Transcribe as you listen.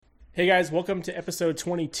Hey guys, welcome to episode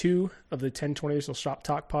 22 of the 1020 Shop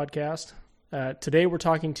Talk podcast. Today we're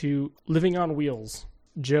talking to Living on Wheels.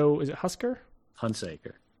 Joe, is it Husker?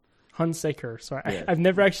 Hunsaker. Hunsaker. Sorry, Yeah. I've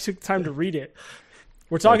never actually took the time to read it.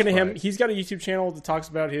 We're talking to him. Fine. He's got a YouTube channel that talks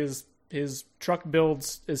about his truck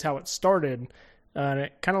builds, is how it started. And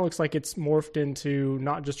it kind of looks like it's morphed into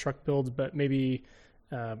not just truck builds, but maybe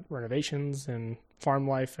renovations and farm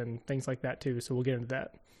life and things like that too. So we'll get into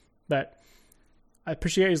that. But I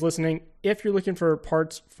appreciate you listening. If you're looking for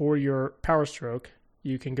parts for your Power Stroke,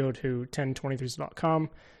 you can go to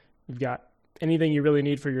 1023s.com. You've got anything you really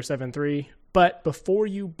need for your 7.3. But before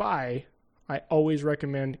you buy, I always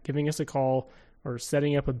recommend giving us a call or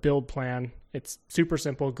setting up a build plan. It's super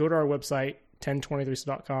simple. Go to our website,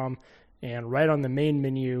 1023s.com, and right on the main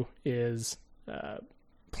menu is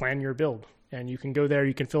plan your build. And you can go there.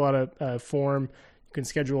 You can fill out a form. You can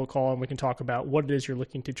schedule a call, and we can talk about what it is you're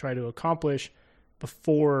looking to try to accomplish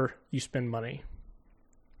before you spend money.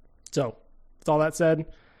 So, with all that said,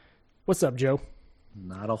 what's up, Joe?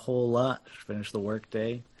 Not a whole lot. Finished the work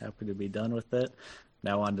day. Happy to be done with it.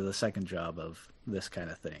 Now on to the second job of this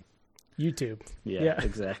kind of thing. YouTube. Yeah.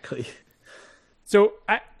 Exactly. So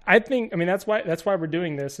I think, I mean, that's why we're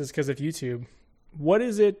doing this, is because of YouTube. What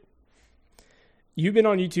is it? You've been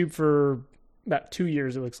on YouTube for about 2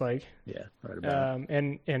 years, it looks like. Yeah, right about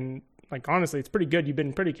it. And like, honestly, it's pretty good. You've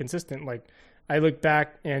been pretty consistent. Like, I look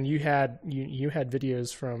back and you had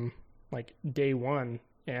videos from like day one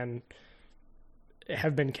and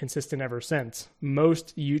have been consistent ever since.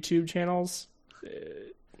 Most YouTube channels,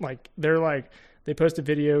 they post a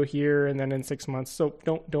video here and then in 6 months. So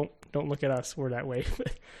don't look at us. We're that way.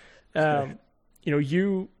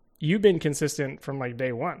 You've been consistent from like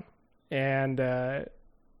day one. And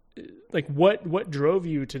like what drove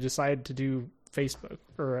you to decide to do Facebook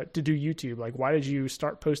or to do YouTube? Like, why did you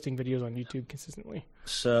start posting videos on YouTube consistently?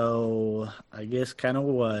 So I guess kind of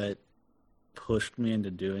what pushed me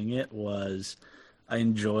into doing it was I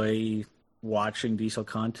enjoy watching diesel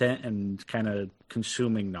content and kind of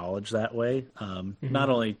consuming knowledge that way. Not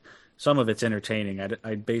only some of it's entertaining.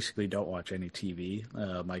 I basically don't watch any TV.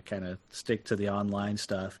 I kind of stick to the online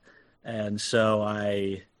stuff. And so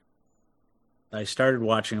I started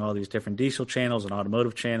watching all these different diesel channels and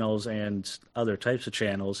automotive channels and other types of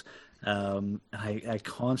channels. I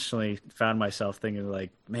constantly found myself thinking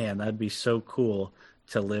like, man, that'd be so cool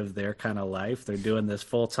to live their kind of life. They're doing this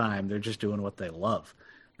full time. They're just doing what they love.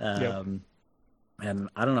 Yep. And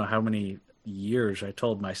I don't know how many years I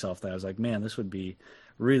told myself that. I was like, man, this would be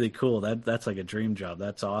really cool. That's like a dream job.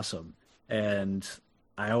 That's awesome. And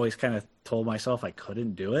I always kind of told myself I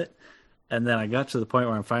couldn't do it. And then I got to the point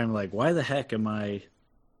where I'm finally like, why the heck am I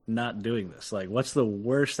not doing this? Like, what's the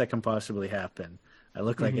worst that can possibly happen? I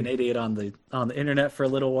look like an idiot on the internet for a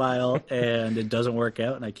little while, and it doesn't work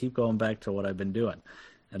out, and I keep going back to what I've been doing.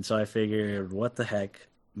 And so I figured, what the heck?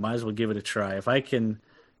 Might as well give it a try. If I can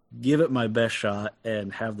give it my best shot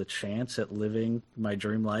and have the chance at living my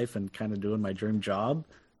dream life and kind of doing my dream job,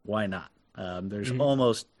 why not? There's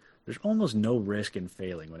almost no risk in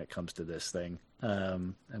failing when it comes to this thing.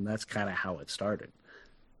 And that's kind of how it started.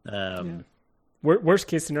 Worst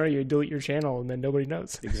case scenario, you delete your channel and then nobody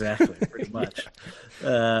knows. Exactly, pretty much.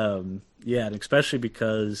 And especially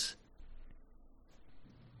because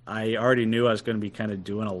I already knew I was going to be kind of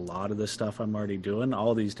doing a lot of the stuff I'm already doing,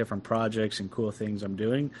 all these different projects and cool things I'm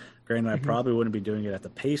doing. Granted, I probably wouldn't be doing it at the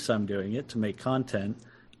pace I'm doing it to make content,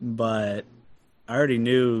 but I already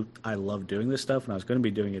knew I loved doing this stuff and I was going to be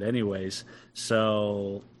doing it anyways.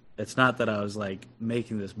 So it's not that I was like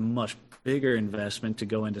making this much bigger investment to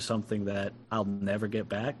go into something that I'll never get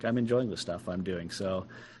back. I'm enjoying the stuff I'm doing. So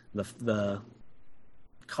the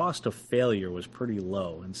cost of failure was pretty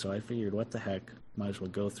low. And so I figured, what the heck, might as well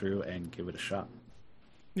go through and give it a shot.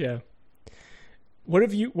 Yeah. What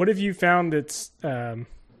have you found that's like,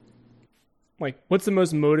 what's the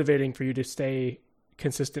most motivating for you to stay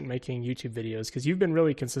consistent making YouTube videos? Because you've been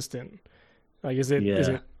really consistent. Like, is it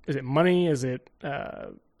money? Is it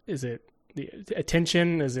the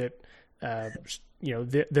attention? Is it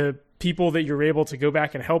the people that you're able to go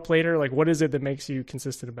back and help later? Like, what is it that makes you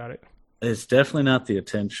consistent about it? It's definitely not the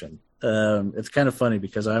attention. It's kind of funny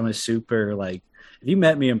because I'm a super, like, if you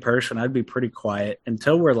met me in person, I'd be pretty quiet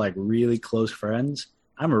until we're like really close friends.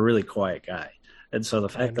 I'm a really quiet guy. And so the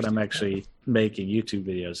fact that I'm actually making YouTube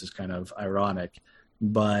videos is kind of ironic,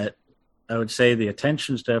 but I would say the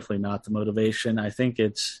attention's definitely not the motivation. I think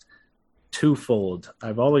it's twofold.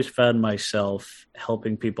 I've always found myself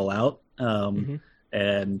helping people out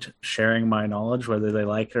and sharing my knowledge, whether they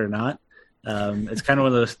like it or not. It's kind of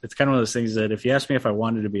one of those things that if you ask me if I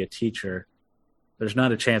wanted to be a teacher, there's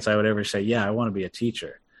not a chance I would ever say, yeah, I want to be a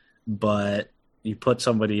teacher. but you put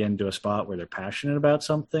somebody into a spot where they're passionate about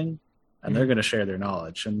something and they're going to share their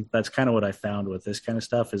knowledge. And that's kind of what I found with this kind of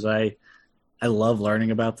stuff is I love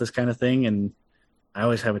learning about this kind of thing. And I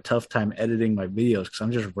always have a tough time editing my videos because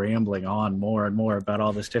I'm just rambling on more and more about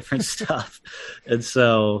all this different stuff. And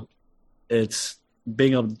so it's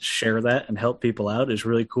being able to share that and help people out is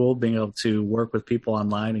really cool. Being able to work with people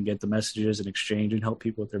online and get the messages and exchange and help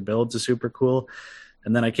people with their builds is super cool.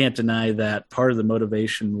 And then I can't deny that part of the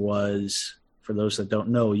motivation was, for those that don't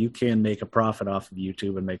know, you can make a profit off of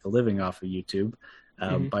YouTube and make a living off of YouTube.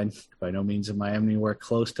 By no means am I anywhere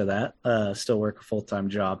close to that. Still work a full-time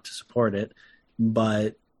job to support it.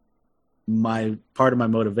 But my part of my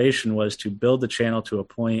motivation was to build the channel to a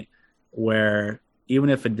point where even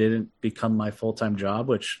if it didn't become my full-time job,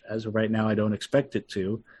 which as of right now, I don't expect it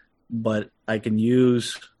to, but I can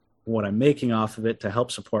use what I'm making off of it to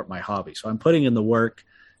help support my hobby. So I'm putting in the work.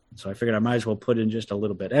 So I figured I might as well put in just a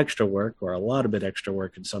little bit extra work, or a lot of bit extra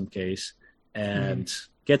work in some case, and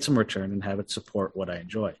get some return and have it support what I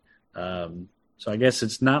enjoy. So I guess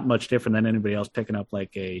it's not much different than anybody else picking up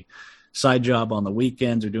like a side job on the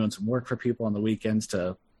weekends or doing some work for people on the weekends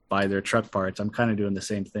to buy their truck parts. I'm kind of doing the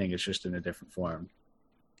same thing. It's just in a different form.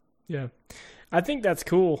 Yeah, I think that's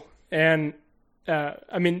cool. And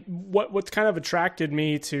I mean, what's kind of attracted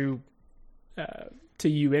me to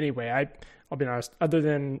you anyway, I'll be honest, other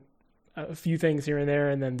than a few things here and there,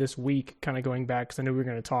 and then this week kind of going back, because I knew we were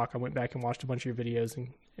going to talk, I went back and watched a bunch of your videos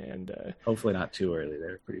and hopefully not too early.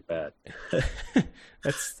 They're pretty bad.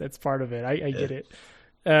 that's part of it. I get it.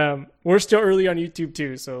 We're still early on YouTube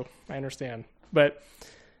too, so I understand. But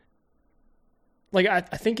like, I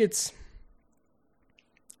think it's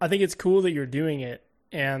cool that you're doing it,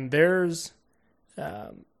 and there's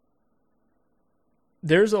a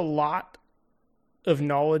lot of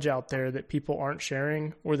knowledge out there that people aren't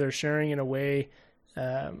sharing, or they're sharing in a way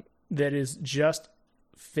that is just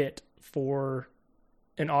fit for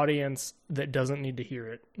an audience that doesn't need to hear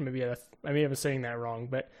it. Maybe I may have been saying that wrong,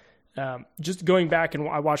 but just going back, and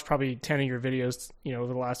I watched probably 10 of your videos,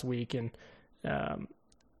 over the last week, and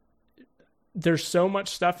there's so much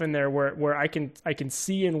stuff in there where I can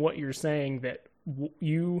see in what you're saying that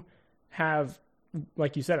you have,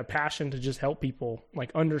 like you said, a passion to just help people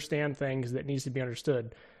like understand things that needs to be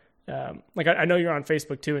understood. Like I know you're on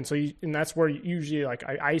Facebook too, and so and that's where usually like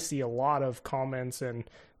I see a lot of comments and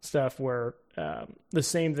stuff where the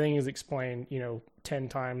same thing is explained, 10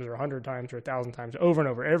 times or 100 times or 1,000 times over and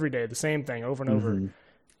over every day, the same thing over and over.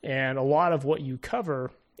 And a lot of what you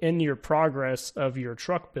cover in your progress of your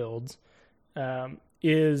truck builds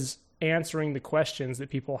is answering the questions that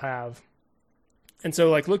people have. And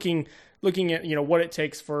so like looking at, what it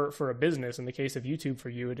takes for a business, in the case of YouTube for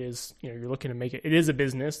you, it is, you're looking to make it is a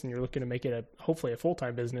business, and you're looking to make it hopefully a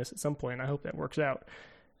full-time business at some point. I hope that works out.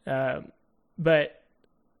 But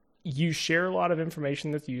you share a lot of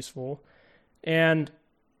information that's useful, and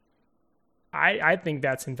I think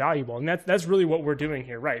that's invaluable. And that's really what we're doing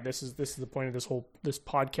here, right? This is the point of this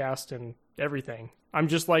podcast and everything. I'm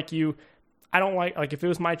just like you. I don't like if it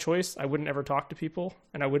was my choice, I wouldn't ever talk to people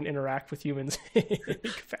and I wouldn't interact with humans in any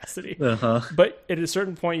capacity. But at a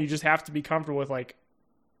certain point, you just have to be comfortable with like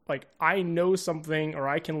I know something, or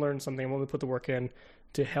I can learn something. I'm willing to put the work in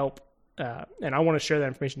to help, and I want to share that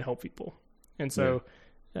information to help people. And so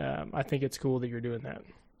I think it's cool that you're doing that.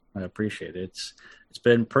 I appreciate it. It's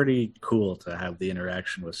been pretty cool to have the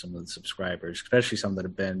interaction with some of the subscribers, especially some that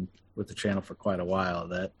have been with the channel for quite a while,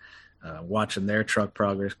 that watching their truck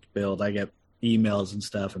progress build. I get emails and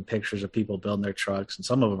stuff and pictures of people building their trucks, and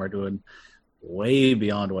some of them are doing way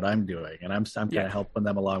beyond what I'm doing, and I'm kind of helping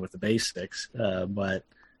them along with the basics. But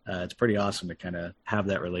it's pretty awesome to kind of have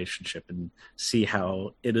that relationship and see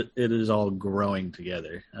how it is all growing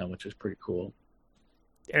together, which is pretty cool.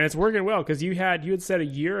 And it's working well, because you had said a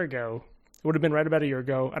year ago, it would have been right about a year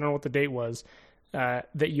ago, I don't know what the date was,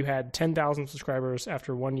 that you had 10,000 subscribers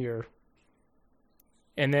after 1 year.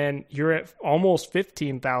 And then you're at almost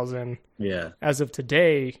 15,000 as of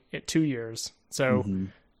today at 2 years. So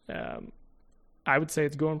I would say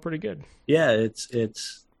it's going pretty good. Yeah, it's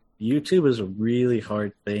YouTube is a really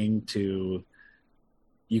hard thing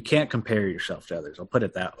you can't compare yourself to others. I'll put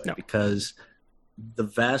it that way, because the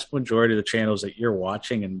vast majority of the channels that you're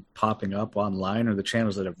watching and popping up online are the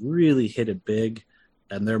channels that have really hit it big,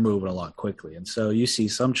 and they're moving along quickly. And so you see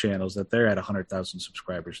some channels that they're at 100,000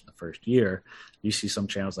 subscribers in the first year. You see some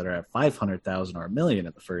channels that are at 500,000 or 1 million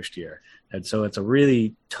in the first year. And so it's a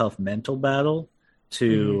really tough mental battle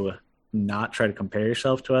to not try to compare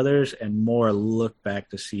yourself to others and more look back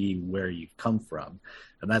to see where you've come from.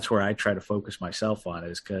 And that's where I try to focus myself on,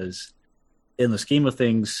 is because in the scheme of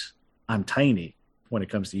things, I'm tiny. when it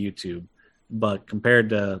comes to YouTube. But compared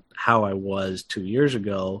to how I was 2 years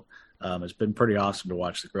ago, it's been pretty awesome to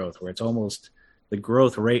watch the growth, where the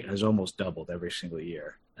growth rate has almost doubled every single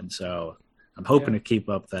year. And so I'm hoping to keep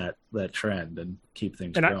up that trend and keep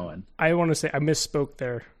things going. I want to say I misspoke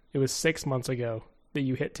there. It was 6 months ago that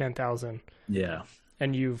you hit 10,000. Yeah.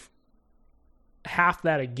 And you've half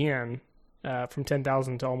that again, from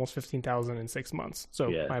 10,000 to almost 15,000 in 6 months. So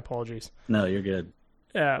my apologies. No, you're good.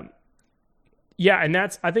 Yeah, and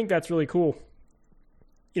I think that's really cool.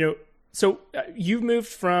 So you've moved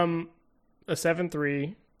from a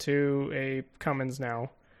 7.3 to a Cummins now.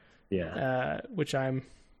 Yeah. Which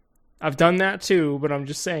I've done that too, but I'm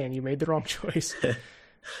just saying you made the wrong choice.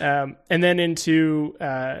 And then into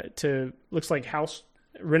to looks like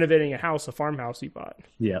renovating a farmhouse you bought.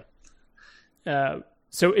 Yeah.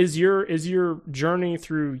 So is your journey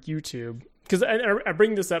through YouTube? Because I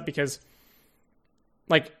bring this up because,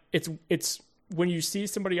 like, it's when you see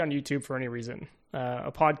somebody on YouTube for any reason,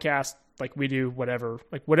 a podcast like we do, whatever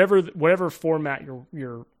format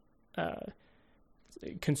you're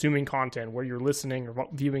consuming content, where you're listening or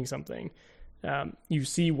viewing something, you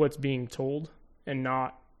see what's being told and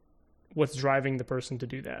not what's driving the person to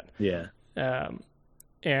do that. Yeah.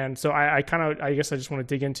 And so I guess I just want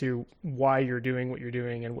to dig into why you're doing what you're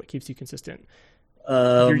doing and what keeps you consistent.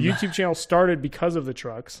 Your YouTube channel started because of the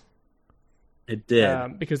trucks. It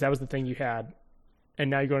did. Because that was the thing you had. And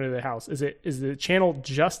now you're going to the house. Is the channel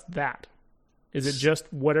just that? Is it just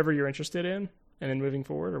whatever you're interested in and then moving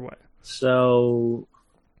forward, or what? So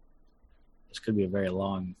this could be a very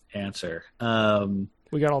long answer.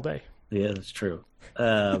 We got all day. Yeah, that's true.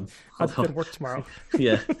 I'll work tomorrow.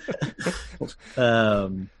 Yeah.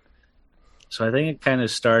 So I think it kind of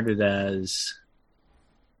started as,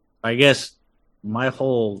 I guess, my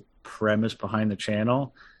whole premise behind the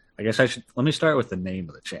channel. I guess let me start with the name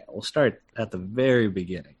of the channel. We'll start at the very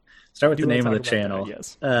beginning. Start with the name of the channel.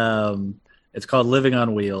 That, yes. It's called Living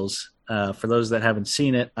on Wheels. For those that haven't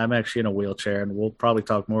seen it, I'm actually in a wheelchair, and we'll probably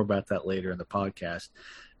talk more about that later in the podcast.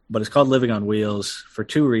 But it's called Living on Wheels for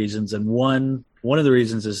two reasons. And one of the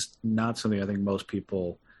reasons is not something I think most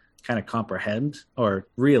people kind of comprehend or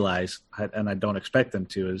realize, and I don't expect them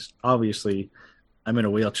to, is obviously I'm in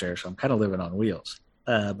a wheelchair, so I'm kind of living on wheels.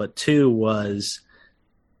 But two was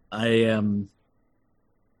after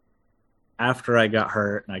I got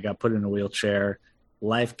hurt and I got put in a wheelchair,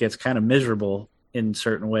 life gets kind of miserable in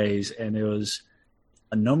certain ways. And it was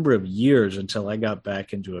a number of years until I got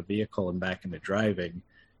back into a vehicle and back into driving.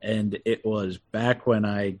 And it was back when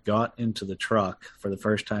I got into the truck for the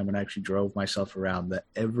first time and actually drove myself around that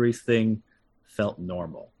everything felt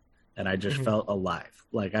normal. And I just felt alive.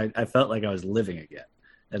 Like I felt like I was living again.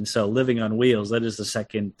 And so Living on Wheels, that is the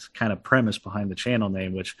second kind of premise behind the channel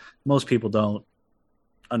name, which most people don't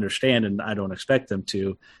understand and I don't expect them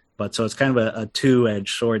to. But so it's kind of a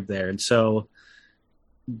two-edged sword there. And so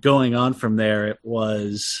going on from there, it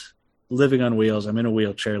was Living on Wheels. I'm in a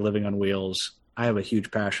wheelchair, living on wheels. I have a huge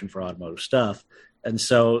passion for automotive stuff. And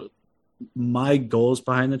so my goals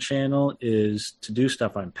behind the channel is to do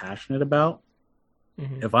stuff I'm passionate about.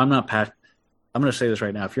 Mm-hmm. If I'm not passionate, I'm going to say this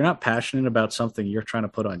right now. If you're not passionate about something you're trying to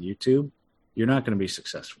put on YouTube, you're not going to be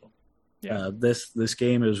successful. Yeah. This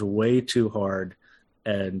game is way too hard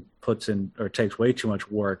and takes way too much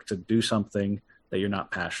work to do something that you're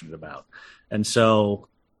not passionate about. And so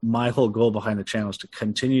my whole goal behind the channel is to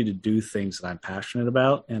continue to do things that I'm passionate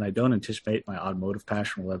about. And I don't anticipate my automotive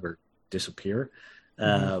passion will ever disappear.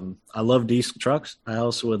 Mm-hmm. I love diesel trucks. I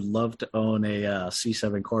also would love to own a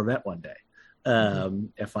C7 Corvette one day.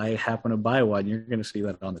 If I happen to buy one, you're going to see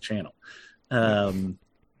that on the channel.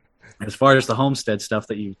 As far as the homestead stuff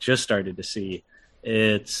that you just started to see,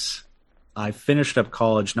 I finished up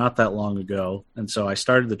college not that long ago. And so I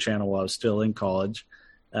started the channel while I was still in college.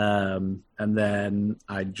 And then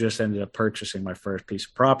I just ended up purchasing my first piece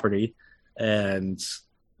of property. And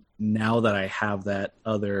now that I have that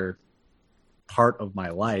other part of my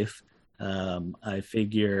life, I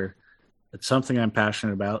figure it's something I'm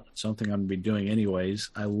passionate about. It's something I'm going to be doing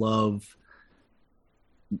anyways. I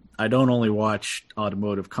don't only watch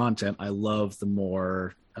automotive content. I love the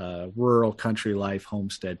more rural country life,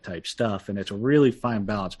 homestead type stuff. And it's a really fine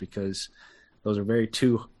balance because those are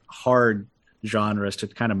two hard genres to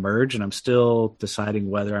kind of merge. And I'm still deciding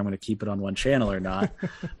whether I'm going to keep it on one channel or not.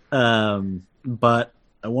 But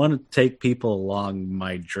I want to take people along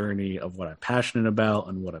my journey of what I'm passionate about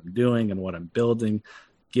and what I'm doing and what I'm building.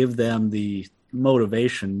 Give them the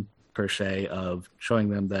motivation, per se, of showing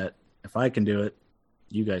them that if I can do it,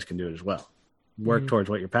 you guys can do it as well. Work towards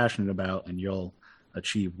what you're passionate about, and you'll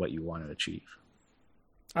achieve what you want to achieve.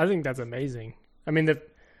 I think that's amazing. I mean,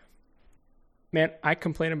 Man, I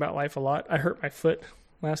complain about life a lot. I hurt my foot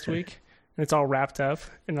last week, and it's all wrapped up,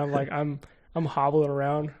 and I'm like, I'm hobbling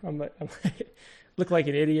around. I'm look like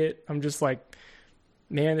an idiot. I'm just like,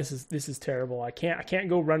 man, this is terrible. I can't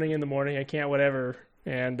go running in the morning. I can't whatever.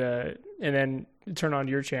 And then turn on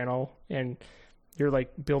your channel, and you're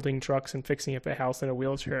like building trucks and fixing up a house in a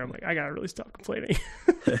wheelchair. I'm like, I gotta really stop complaining.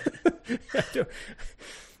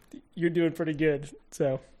 You're doing pretty good,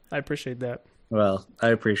 so I appreciate that. Well, I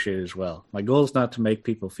appreciate it as well. My goal is not to make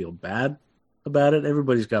people feel bad about it.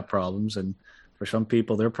 Everybody's got problems, and for some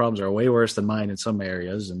people, their problems are way worse than mine in some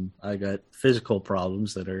areas, and I got physical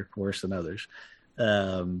problems that are worse than others.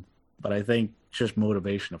 But I think just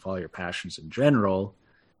motivation to follow your passions in general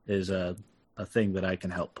is a thing that I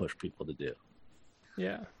can help push people to do.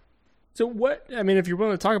 Yeah. So if you're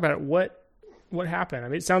willing to talk about it, what happened? I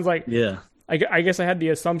mean, it sounds like, yeah, I guess I had the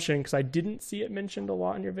assumption, because I didn't see it mentioned a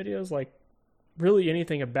lot in your videos, like really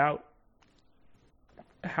anything about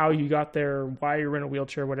how you got there, why you're in a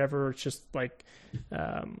wheelchair, whatever. It's just like,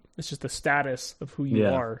 it's just the status of who you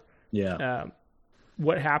are. Yeah.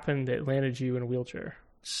 What happened that landed you in a wheelchair?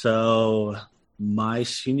 So my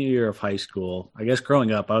senior year of high school, I guess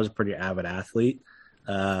growing up, I was a pretty avid athlete.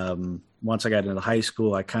 Once I got into high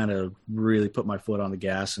school, I kind of really put my foot on the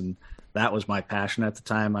gas, and that was my passion at the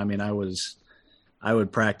time. I mean, I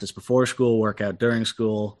would practice before school, work out during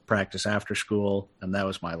school, practice after school, and that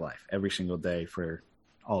was my life every single day for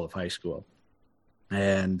all of high school.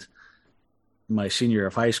 And my senior year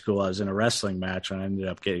of high school, I was in a wrestling match, and I ended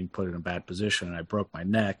up getting put in a bad position, and I broke my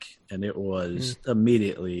neck, and it was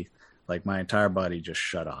immediately like my entire body just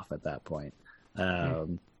shut off at that point.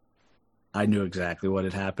 I knew exactly what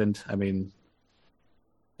had happened. I mean,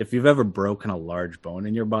 if you've ever broken a large bone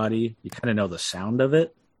in your body, you kind of know the sound of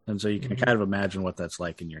it. And so you can kind of imagine what that's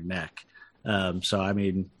like in your neck. So, I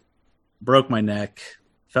mean, broke my neck,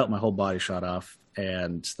 felt my whole body shut off.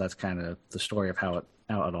 And that's kind of the story of how it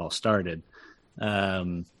all started.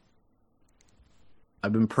 I've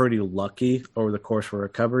been pretty lucky over the course of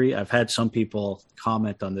recovery. I've had some people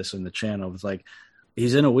comment on this in the channel. It's like,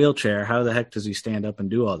 he's in a wheelchair. How the heck does he stand up and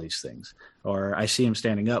do all these things? Or I see him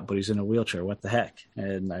standing up, but he's in a wheelchair. What the heck?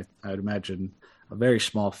 And I would imagine a very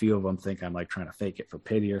small few of them think I'm like trying to fake it for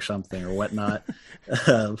pity or something or whatnot.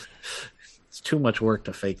 It's too much work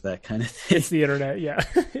to fake that kind of thing. It's the internet. Yeah.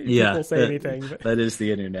 Yeah. People say anything. But. That is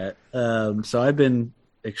the internet. So I've been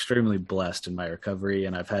extremely blessed in my recovery,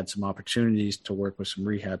 and I've had some opportunities to work with some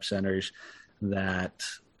rehab centers that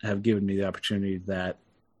have given me the opportunity that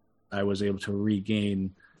I was able to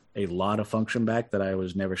regain a lot of function back that I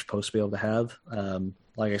was never supposed to be able to have.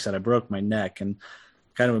 Like I said, I broke my neck, and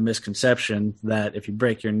kind of a misconception that if you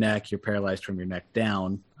break your neck, you're paralyzed from your neck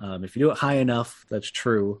down. If you do it high enough, that's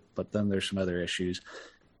true, but then there's some other issues.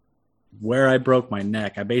 Where I broke my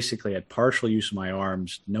neck, I basically had partial use of my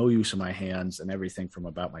arms, no use of my hands, and everything from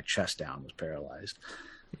about my chest down was paralyzed.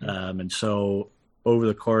 And so over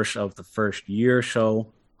the course of the first year or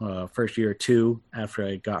so, first year or two after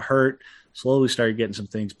I got hurt, slowly started getting some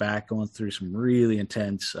things back, going through some really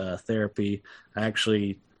intense therapy. I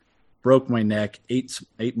actually broke my neck 8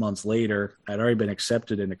 months later. I'd already been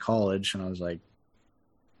accepted into college, and I was like,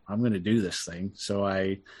 I'm going to do this thing. So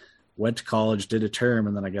I went to college, did a term,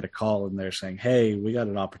 and then I got a call, and they're saying, hey, we got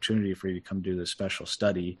an opportunity for you to come do this special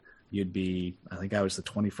study. You'd be, I think I was the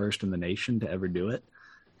 21st in the nation to ever do it.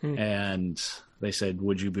 And they said,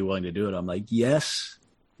 would you be willing to do it? I'm like, yes,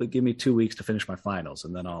 but give me 2 weeks to finish my finals,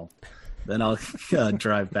 and then I'll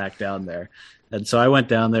drive back down there. And so I went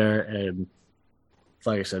down there, and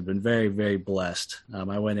like I said, been very, very blessed.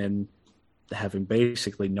 I went in having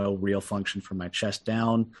basically no real function from my chest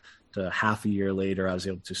down. To half a year later, I was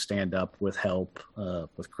able to stand up with help,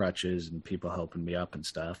 with crutches and people helping me up and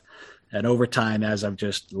stuff. And over time, as I've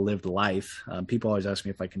just lived life, people always ask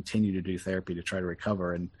me if I continue to do therapy to try to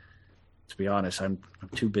recover. And to be honest, I'm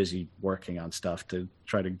too busy working on stuff to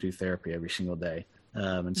try to do therapy every single day.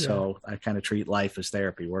 So I kind of treat life as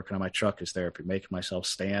therapy. Working on my truck is therapy. Making myself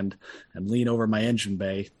stand and lean over my engine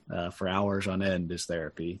bay for hours on end is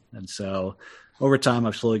therapy. And so over time,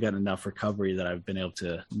 I've slowly gotten enough recovery that I've been able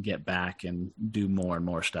to get back and do more and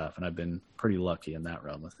more stuff. And I've been pretty lucky in that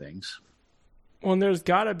realm of things. Well, and there's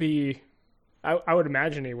got to be, I would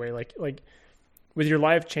imagine anyway, like with your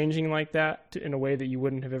life changing like that in a way that you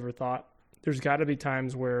wouldn't have ever thought, there's got to be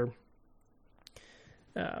times where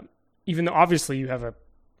even though obviously you have a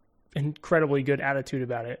incredibly good attitude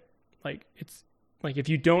about it, like it's like if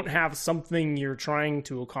you don't have something you're trying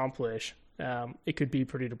to accomplish, it could be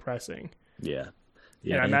pretty depressing. Yeah.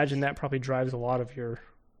 And I imagine that probably drives a lot of your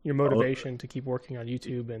motivation to keep working on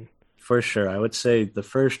YouTube. And for sure, I would say the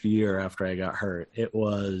first year after I got hurt, it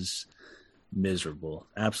was miserable.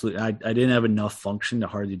 Absolutely. I didn't have enough function to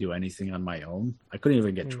hardly do anything on my own. I couldn't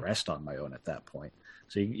even get dressed on my own at that point.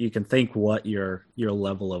 So you can think what your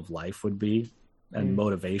level of life would be and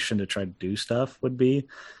motivation to try to do stuff would be.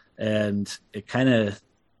 And it kind of,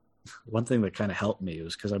 one thing that kind of helped me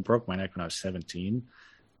was because I broke my neck when I was 17.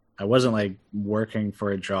 I wasn't like working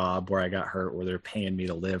for a job where I got hurt where they're paying me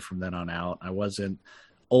to live from then on out. I wasn't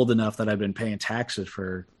old enough that I'd been paying taxes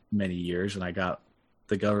for many years and I got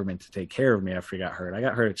the government to take care of me after I got hurt. I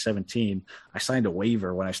got hurt at 17. I signed a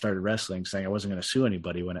waiver when I started wrestling saying I wasn't going to sue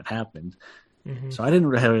anybody when it happened. So I didn't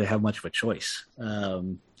really have much of a choice.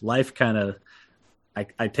 Life kind of,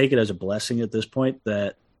 I take it as a blessing at this point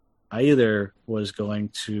that I either was going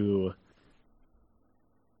to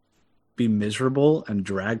be miserable and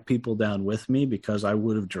drag people down with me because I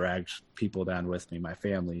would have dragged people down with me, my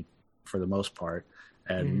family for the most part,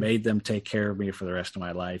 and made them take care of me for the rest of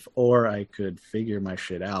my life, or I could figure my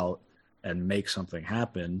shit out and make something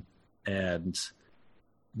happen. And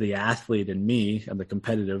the athlete in me and the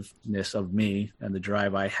competitiveness of me and the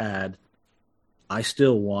drive I had, I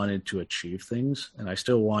still wanted to achieve things and I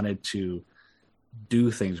still wanted to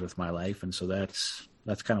do things with my life. And so that's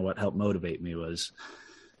kind of what helped motivate me. Was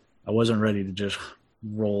I wasn't ready to just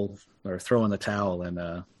roll or throw in the towel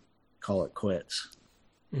and call it quits.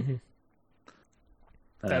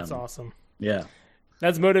 That's awesome. Yeah.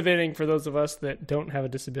 That's motivating for those of us that don't have a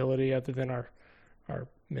disability other than our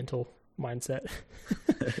mental mindset,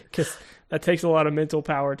 because that takes a lot of mental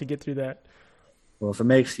power to get through that. Well, if it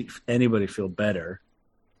makes anybody feel better,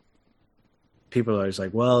 people are always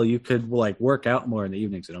like, well, you could like work out more in the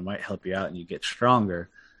evenings and it might help you out and you get stronger.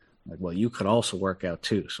 Like, well, you could also work out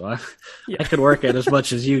too. So I could work out as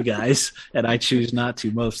much as you guys, and I choose not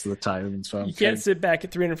to most of the time. And so you can't sit back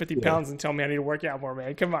at 350 pounds and tell me I need to work out more,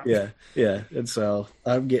 man. Come on. Yeah. And so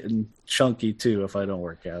I'm getting chunky too if I don't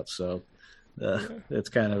work out. So it's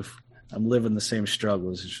kind of, I'm living the same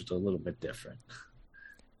struggles. It's just a little bit different.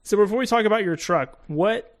 So before we talk about your truck,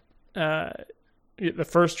 what the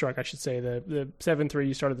first truck, I should say, the 7.3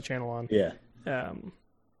 you started the channel on. Yeah.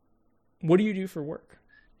 What do you do for work?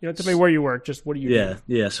 You don't tell me where you work, just what do you do?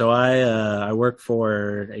 Yeah. So I work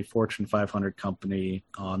for a Fortune 500 company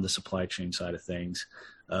on the supply chain side of things,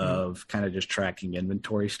 of kind of just tracking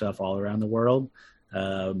inventory stuff all around the world.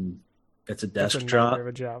 It's a desk job. Of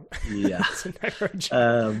a job. Yeah. It's a nightmare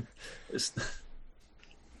job.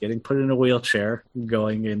 Getting put in a wheelchair,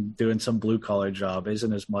 going and doing some blue collar job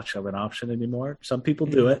isn't as much of an option anymore. Some people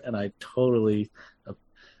do it, and I totally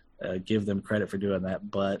give them credit for doing that.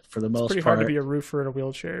 But for the most part, it's pretty hard to be a roofer in a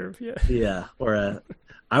wheelchair. Yeah. Yeah. Or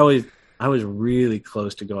I was really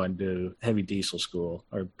close to going to heavy diesel school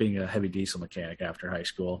or being a heavy diesel mechanic after high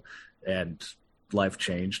school, and life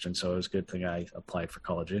changed. And so it was a good thing I applied for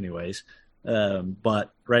college anyways.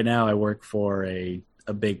 But right now I work for a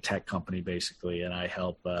big tech company basically, and I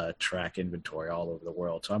help track inventory all over the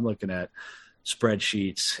world. So I'm looking at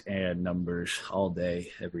spreadsheets and numbers all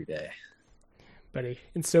day, every day. Buddy,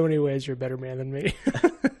 in so many ways, you're a better man than me.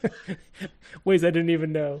 Ways I didn't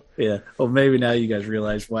even know. Yeah. Well, maybe now you guys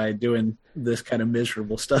realize why doing this kind of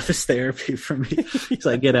miserable stuff is therapy for me.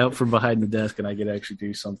 So I get out from behind the desk and I get to actually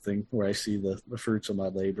do something where I see the fruits of my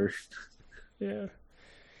labor. Yeah.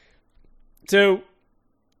 So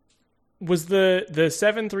was the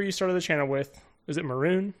 7.3 you started the channel with, was it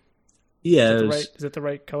maroon? Yeah. Is it the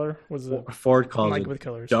right color? Was it Ford calls it with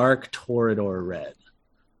colors? Dark Toreador red.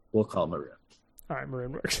 We'll call it maroon. All right,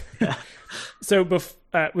 maroon works. Yeah. So was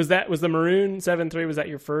the maroon 7.3, was that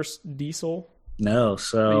your first diesel? No.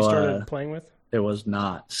 So that you started playing with? It was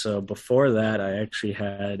not. So before that, I actually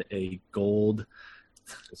had a gold.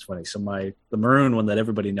 It's funny. So the maroon one that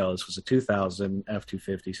everybody knows was a 2000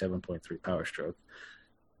 F250 7.3 Power Stroke.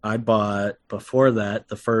 Before that,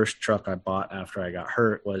 the first truck I bought after I got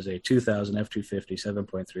hurt was a 2000 F250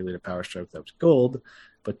 7.3 liter Power Stroke that was gold,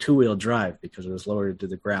 but two-wheel drive because it was lowered to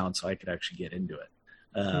the ground so I could actually get into it.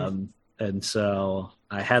 And so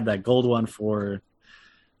I had that gold one for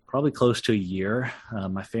probably close to a year.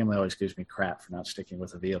 My family always gives me crap for not sticking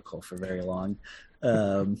with a vehicle for very long.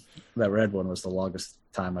 That red one was the longest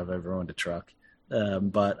time I've ever owned a truck.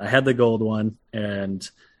 But I had the gold one, and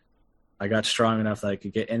I got strong enough that I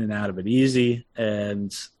could get in and out of it easy.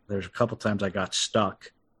 And there's a couple times I got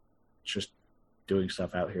stuck just doing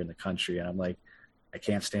stuff out here in the country. And I'm like, I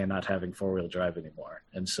can't stand not having four-wheel drive anymore.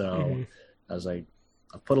 And so I was like,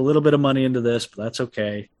 I'll put a little bit of money into this, but that's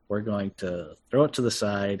okay. We're going to throw it to the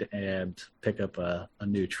side and pick up a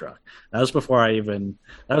new truck. That was before I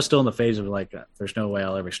was still in the phase of like, there's no way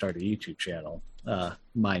I'll ever start a YouTube channel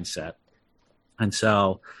mindset. And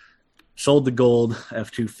so sold the gold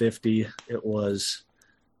F250. It was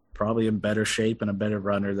probably in better shape and a better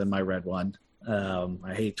runner than my red one.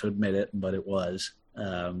 I hate to admit it, but it was.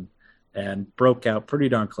 And broke out pretty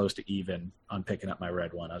darn close to even on picking up my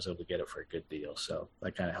red one. I was able to get it for a good deal. So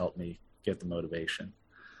that kind of helped me get the motivation.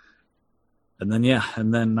 And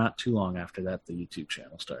then not too long after that, the YouTube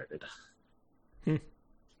channel started.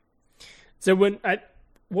 So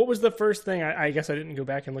what was the first thing? I guess I didn't go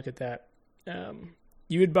back and look at that.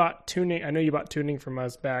 You had bought tuning. I know you bought tuning from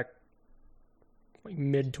us back like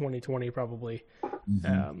mid 2020, probably.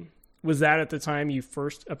 Mm-hmm. Was that at the time you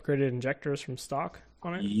first upgraded injectors from stock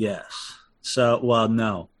on it? Yes. So, well,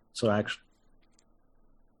 no. So actually,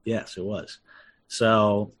 yes, it was.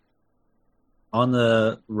 So on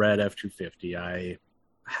the red F250,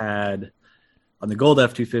 on the gold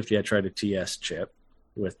F250, I tried a TS chip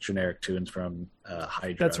with generic tunes from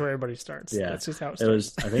Hydra. That's where everybody starts. Yeah. That's just how it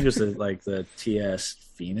starts. I think it was the TS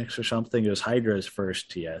Phoenix or something. It was Hydra's first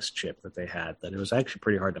TS chip that they had that it was actually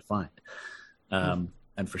pretty hard to find.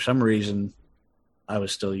 And for some reason, I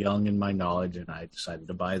was still young in my knowledge, and I decided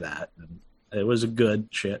to buy that. And it was a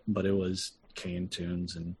good chip, but it was canned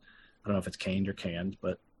tunes, and I don't know if it's caned or canned,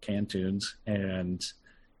 but canned tunes, and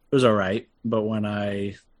it was all right. But when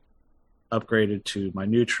I upgraded to my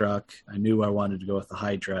new truck, I knew I wanted to go with the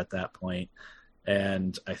Hydra at that point,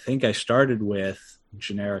 and I think I started with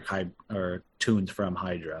generic tunes from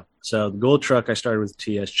Hydra. So the gold truck, I started with the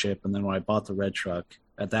TS chip, and then when I bought the red truck,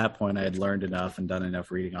 at that point, I had learned enough and done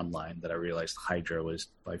enough reading online that I realized Hydra was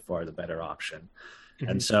by far the better option.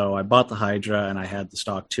 Mm-hmm. And so I bought the Hydra, and I had the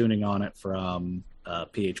stock tuning on it from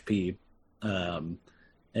PHP.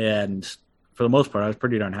 And for the most part, I was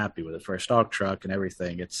pretty darn happy with it. For a stock truck and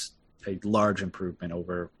everything, it's a large improvement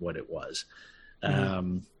over what it was.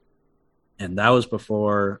 Mm-hmm. And that was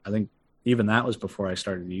before, I think even that was before I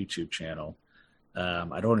started the YouTube channel.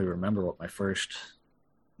 I don't even remember what my first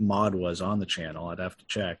mod was on the channel. I'd have to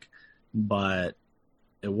check, but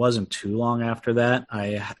it wasn't too long after that.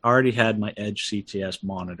 I already had my Edge CTS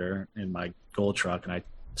monitor in my gold truck, and I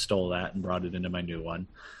stole that and brought it into my new one.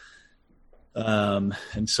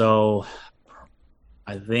 And so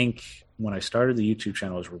I think when I started the YouTube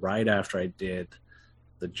channel was right after I did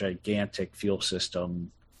the gigantic fuel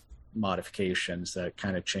system modifications that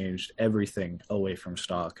kind of changed everything away from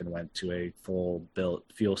stock and went to a full built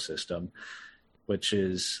fuel system, which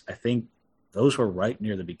is, I think those were right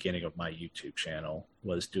near the beginning of my YouTube channel,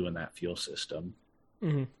 was doing that fuel system.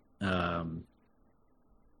 Mm-hmm.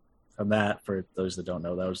 From that, for those that don't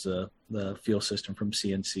know, that was the fuel system from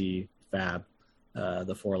CNC Fab,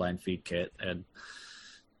 the 4-line feed kit. And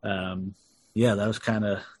that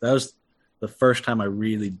was the first time I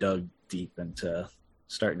really dug deep into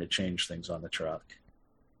starting to change things on the truck.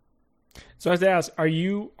 So I have to ask, are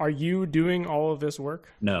you doing all of this work?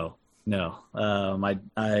 No.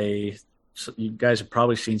 So you guys have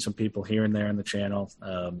probably seen some people here and there in the channel.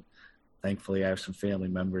 Thankfully, I have some family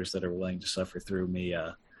members that are willing to suffer through me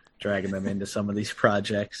dragging them into some of these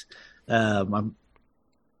projects. I'm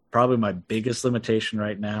probably my biggest limitation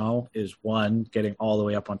right now is one, getting all the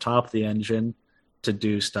way up on top of the engine to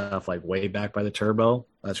do stuff like way back by the turbo.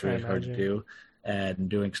 That's really hard to do, and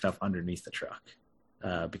doing stuff underneath the truck.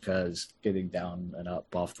 Because getting down and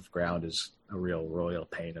up off the ground is a real royal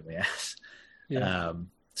pain in the ass. Yeah.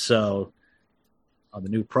 So on the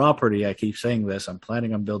new property, I keep saying this, I'm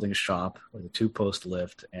planning on building a shop with a 2-post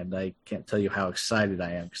lift, and I can't tell you how excited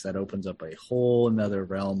I am, because that opens up a whole another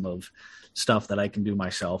realm of stuff that I can do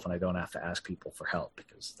myself, and I don't have to ask people for help,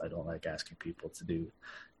 because I don't like asking people to do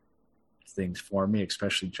things for me,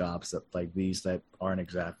 especially jobs that like these that aren't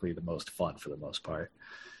exactly the most fun for the most part.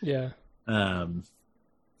 Yeah.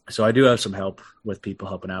 So I do have some help with people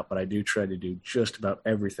helping out, but I do try to do just about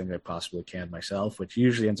everything I possibly can myself, which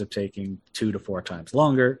usually ends up taking 2 to 4 times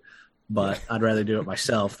longer, but I'd rather do it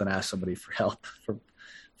myself than ask somebody for help,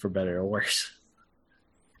 for better or worse.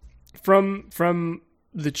 From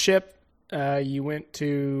the chip, you went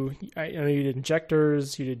to, I know you did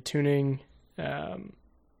injectors, you did tuning.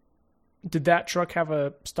 Did that truck have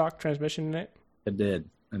a stock transmission in it? It did,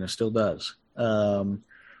 and it still does. So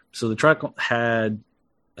the truck had,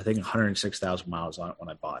 I think, 106,000 miles on it when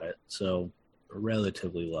I bought it, so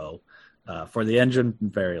relatively low. For the engine,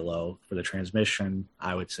 very low. For the transmission,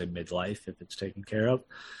 I would say midlife if it's taken care of.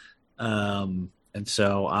 And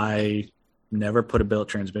so I never put a built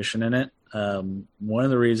transmission in it. One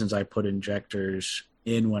of the reasons I put injectors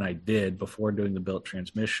in when I did before doing the built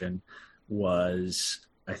transmission was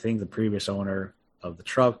I think the previous owner of the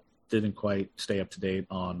truck didn't quite stay up to date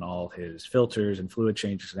on all his filters and fluid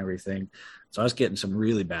changes and everything. So I was getting some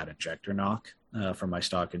really bad injector knock from my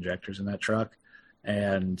stock injectors in that truck.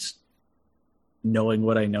 And knowing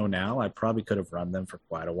what I know now, I probably could have run them for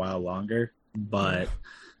quite a while longer. But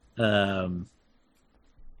I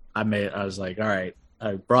was like, all right,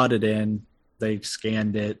 I brought it in. They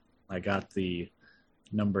scanned it. I got the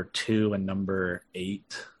number 2 and number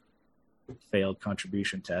 8 failed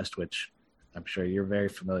contribution test, which I'm sure you're very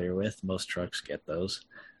familiar with. Most trucks get those.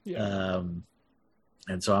 Yeah.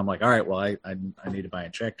 And so I'm like, all right, well, I need to buy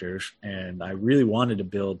injectors. And I really wanted to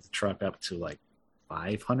build the truck up to like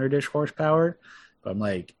 500-ish horsepower. But I'm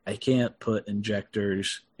like, I can't put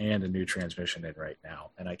injectors and a new transmission in right now.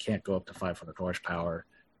 And I can't go up to 500 horsepower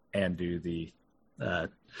and do the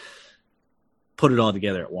put it all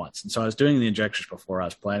together at once. And so I was doing the injectors before I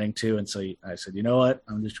was planning to. And so I said, you know what?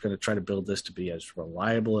 I'm just going to try to build this to be as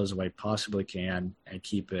reliable as I possibly can and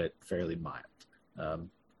keep it fairly mild.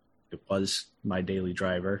 It was my daily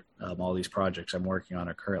driver. All these projects I'm working on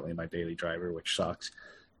are currently my daily driver, which sucks.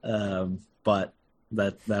 But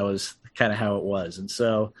that was kind of how it was. And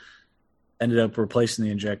so ended up replacing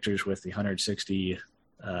the injectors with the 160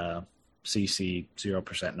 cc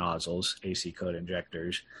 0% nozzles, AC code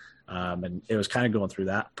injectors. And it was kind of going through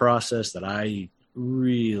that process that I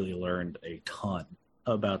really learned a ton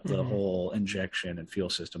about the whole injection and fuel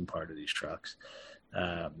system part of these trucks.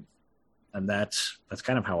 And that's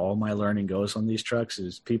kind of how all my learning goes on these trucks.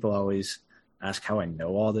 Is people always ask how I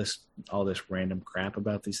know all this random crap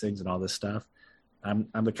about these things and all this stuff. I'm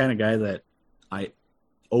the kind of guy that I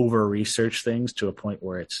over research things to a point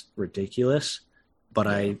where it's ridiculous, but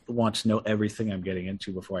I want to know everything I'm getting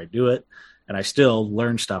into before I do it. And I still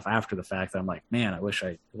learn stuff after the fact that I'm like, man, I wish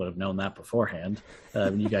I would have known that beforehand.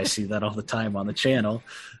 You guys see that all the time on the channel.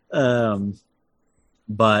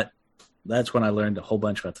 But that's when I learned a whole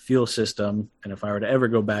bunch about the fuel system. And if I were to ever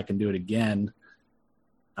go back and do it again,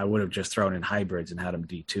 I would have just thrown in hybrids and had them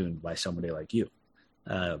detuned by somebody like you.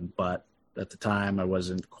 But at the time, I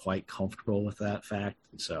wasn't quite comfortable with that fact.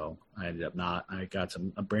 And so I ended up not. I got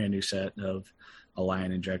a brand new set of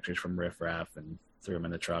Alliant injectors from Riff Raff and threw them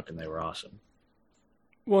in the truck, and they were awesome.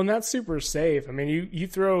 Well, and that's super safe. I mean, you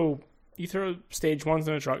throw stage ones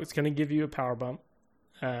in a truck, it's going to give you a power bump.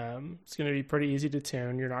 It's going to be pretty easy to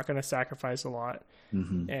tune. You're not going to sacrifice a lot.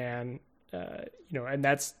 Mm-hmm. And, and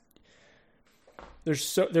that's, there's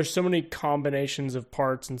so many combinations of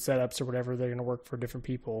parts and setups or whatever that are going to work for different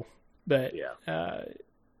people. But,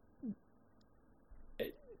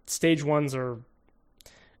 stage ones are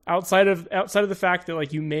outside of the fact that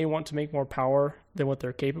like you may want to make more power than what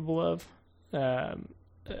they're capable of.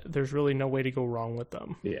 There's really no way to go wrong with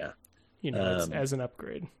them. Yeah. As an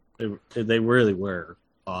upgrade. They really were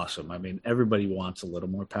awesome. I mean, everybody wants a little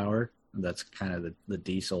more power. And that's kind of the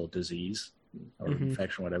diesel disease or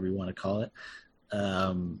infection, whatever you want to call it.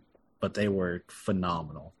 But they were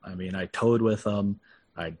phenomenal. I mean, I towed with them,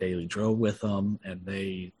 I daily drove with them, and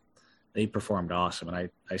they performed awesome. And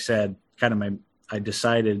I said I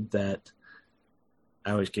decided that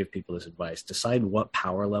I always give people this advice: decide what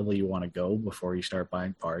power level you want to go before you start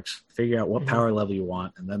buying parts. Figure out what power level you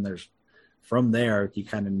want, and then from there you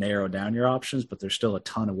kind of narrow down your options, but there's still a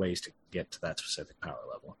ton of ways to get to that specific power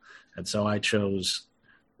level. And so I chose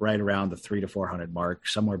right around the 300 to 400 mark,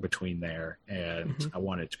 somewhere between there, and I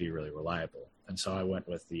wanted it to be really reliable. And so I went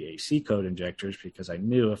with the AC code injectors because I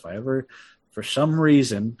knew if I ever, for some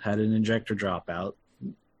reason, had an injector drop out,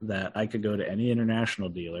 that I could go to any international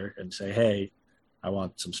dealer and say, hey, I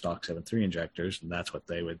want some stock 7.3 injectors, and that's what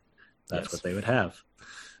they would have.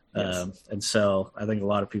 Yes. And so I think a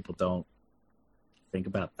lot of people don't think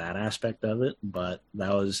about that aspect of it, but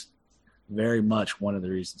that was very much one of the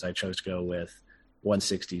reasons I chose to go with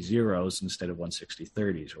 160 zeros instead of 160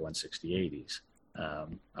 30s or 160 80s.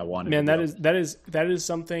 I wanted. Man, that is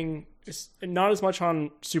something. It's not as much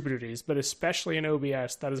on Super Duties, but especially in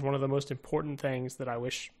OBS, that is one of the most important things that I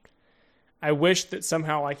wish that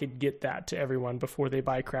somehow I could get that to everyone before they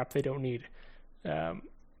buy crap they don't need.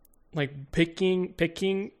 Like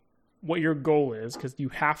picking what your goal is, because you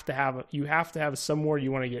have to have somewhere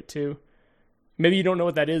you want to get to. Maybe you don't know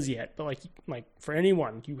what that is yet, but like for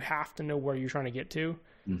anyone, you have to know where you're trying to get to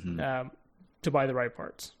buy the right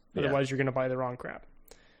parts. Otherwise, you're going to buy the wrong crap.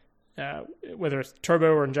 Whether it's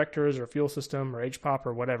turbo or injectors or fuel system or HPOP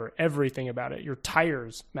or whatever, everything about it. Your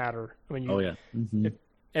tires matter. I mean,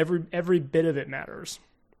 every bit of it matters.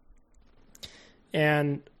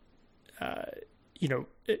 And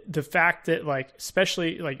the fact that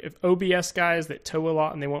especially if OBS guys that tow a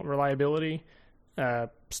lot and they want reliability,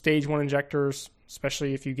 stage one injectors,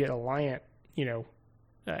 especially if you get Alliant,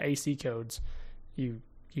 AC codes, you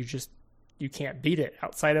can't beat it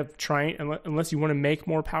outside of trying, unless you want to make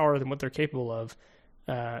more power than what they're capable of.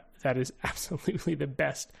 That is absolutely the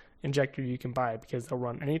best injector you can buy, because they'll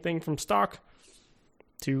run anything from stock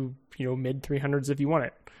to, mid 300s if you want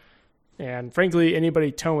it. And frankly,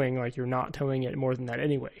 anybody towing, like, you're not towing it more than that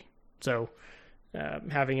anyway. So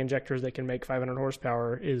having injectors that can make 500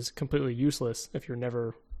 horsepower is completely useless if you're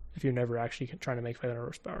never actually trying to make 500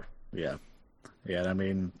 horsepower. Yeah. Yeah. I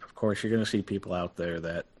mean, of course, you're going to see people out there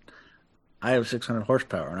that I have 600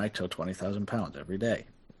 horsepower and I tow 20,000 pounds every day.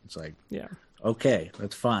 It's like, yeah, okay,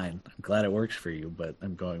 that's fine. I'm glad it works for you, but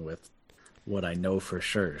I'm going with what I know for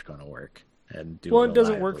sure is going to work and do. Well, it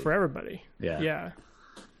doesn't work for everybody. Yeah. Yeah.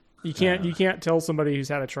 You can't tell somebody who's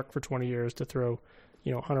had a truck for 20 years to throw,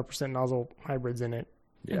 100% nozzle hybrids in it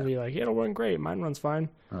and be like, it'll run great. Mine runs fine.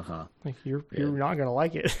 Like you're not going to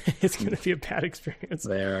like it. It's going to be a bad experience.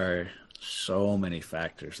 There are so many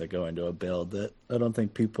factors that go into a build that I don't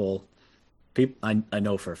think people, I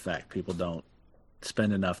know for a fact people don't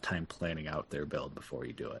spend enough time planning out their build before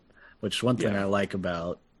you do it, which is one thing I like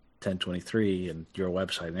about 1023 and your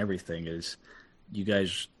website and everything is you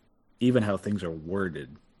guys, even how things are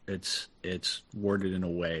worded, it's worded in a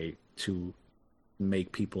way to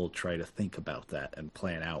make people try to think about that and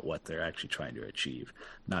plan out what they're actually trying to achieve,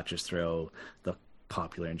 not just throw the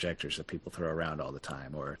popular injectors that people throw around all the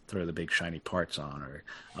time or throw the big shiny parts on or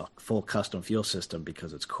a full custom fuel system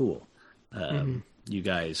because it's cool. You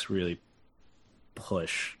guys really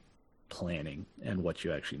push planning and what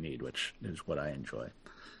you actually need, which is what I enjoy.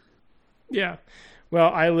 Yeah. Well,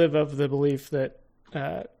 I live of the belief that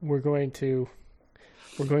we're going to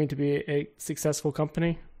be a successful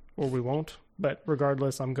company or we won't. But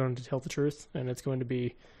regardless, I'm going to tell the truth, and it's going to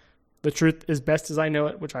be the truth as best as I know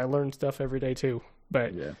it, which I learn stuff every day too.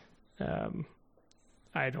 But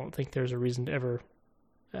I don't think there's a reason to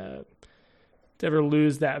ever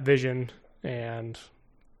lose that vision. And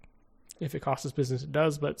if it costs us business, it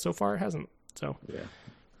does. But so far, it hasn't. So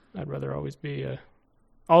I'd rather always be on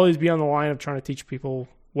the line of trying to teach people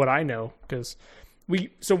what I know, because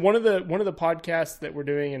one of the podcasts that we're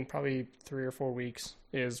doing in probably 3 or 4 weeks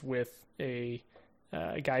is with a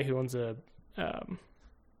guy who owns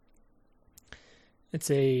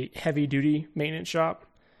it's a heavy duty maintenance shop.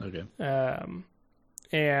 Okay.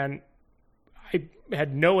 And I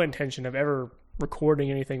had no intention of ever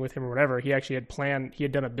recording anything with him or whatever. He actually had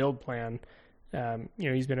done a build plan.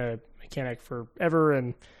 He's been a mechanic forever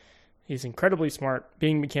and he's incredibly smart.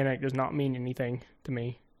 Being a mechanic does not mean anything to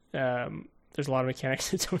me. There's a lot of mechanics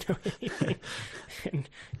that don't know anything and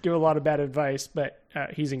give a lot of bad advice, but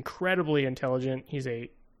he's incredibly intelligent. He's as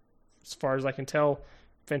far as I can tell,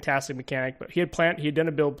 fantastic mechanic. But he had done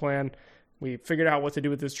a build plan. We figured out what to do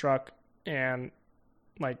with this truck, and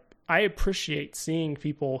like I appreciate seeing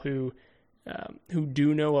people who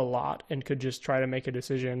do know a lot and could just try to make a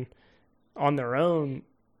decision on their own,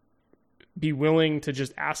 be willing to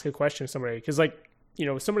just ask a question to somebody. Because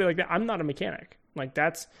somebody like that, I'm not a mechanic. Like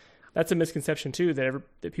that's a misconception too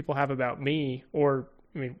that people have about me. Or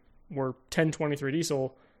we're 1023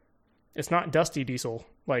 diesel. It's not dusty diesel.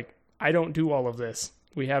 Like I don't do all of this.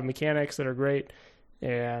 We have mechanics that are great,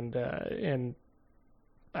 and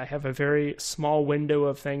I have a very small window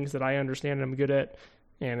of things that I understand and I'm good at.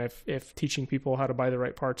 And if teaching people how to buy the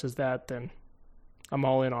right parts is that, then I'm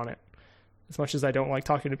all in on it. As much as I don't like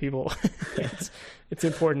talking to people, it's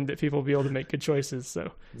important that people be able to make good choices.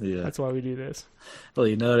 So that's why we do this. Well,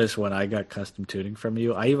 you notice when I got custom tuning from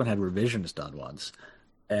you, I even had revisions done once,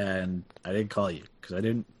 and I didn't call you because I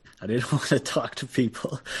didn't want to talk to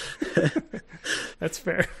people. That's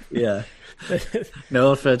fair. Yeah.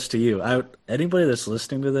 No offense to you. Anybody that's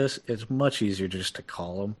listening to this, it's much easier just to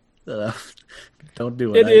call them. Don't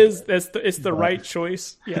do it. It's the right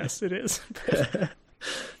choice. Yes, it is.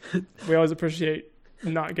 We always appreciate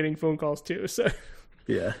not getting phone calls too. So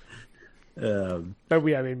yeah. But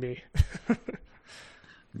me.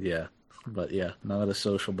 Yeah. But yeah, none of the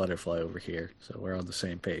social butterfly over here. So we're on the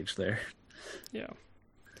same page there. Yeah.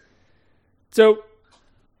 So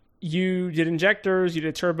you did injectors, you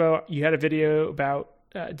did turbo, you had a video about,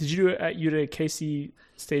 you did a KC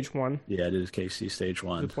stage 1? Yeah, I did a KC stage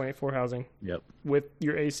 1. The 0.84 housing. Yep. With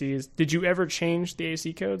your ACs. Did you ever change the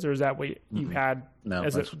AC codes, or is that what you had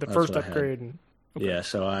as the first upgrade? Okay. Yeah,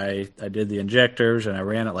 so I did the injectors and I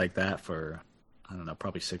ran it like that for, I don't know,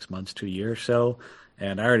 probably 6 months to a year or so.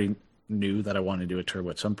 And I already knew that I wanted to do a turbo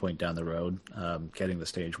at some point down the road. Getting the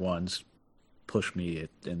stage 1s pushed me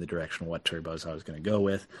in the direction of what turbos I was going to go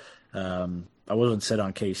with. I wasn't set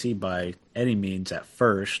on KC by any means at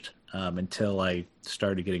first until I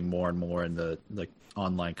started getting more and more in the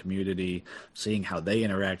online community, seeing how they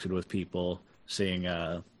interacted with people, seeing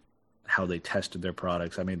how they tested their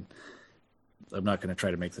products. I mean, I'm not going to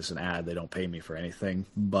try to make this an ad. They don't pay me for anything,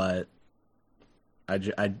 but I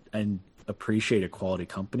appreciate a quality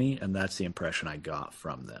company, and that's the impression I got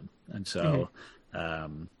from them. And so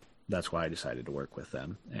that's why I decided to work with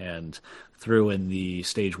them, and threw in the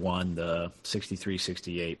stage 1, the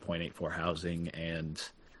 6368.84 housing, and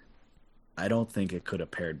I don't think it could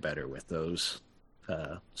have paired better with those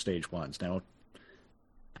stage 1s. Now,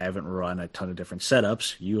 I haven't run a ton of different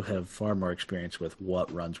setups. You have far more experience with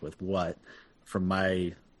what runs with what. From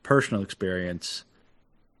my personal experience,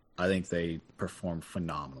 I think they perform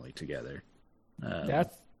phenomenally together.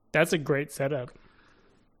 That's a great setup.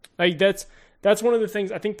 Like that's one of the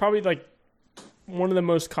things I think, probably like one of the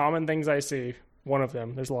most common things I see. One of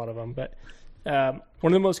them, there's a lot of them, but one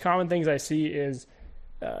of the most common things I see is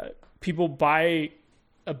people buy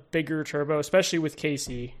a bigger turbo, especially with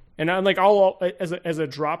KC. And I'm like, I'll as a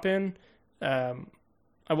drop in, I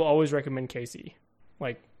will always recommend KC.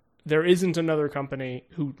 Like, there isn't another company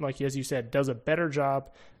who, like as you said, does a better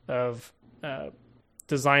job of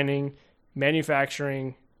designing,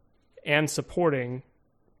 manufacturing, and supporting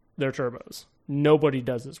their turbos. Nobody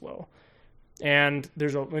does as well. And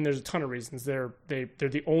there's a ton of reasons. They're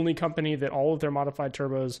the only company that all of their modified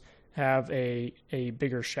turbos have a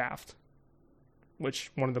bigger shaft,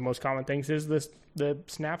 which one of the most common things is the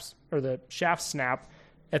snaps, or the shaft snap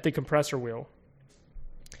at the compressor wheel,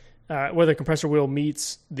 where the compressor wheel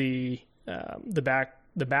meets the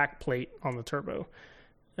back plate on the turbo,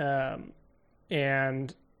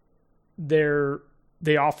 and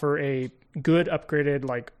they offer a good upgraded,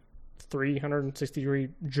 like 360-degree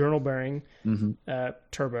journal bearing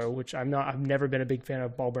turbo, which I've never been a big fan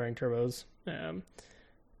of ball bearing turbos, and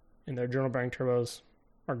their journal bearing turbos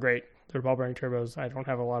are great. Their ball bearing turbos, I don't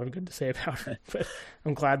have a lot of good to say about, but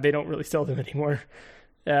I'm glad they don't really sell them anymore.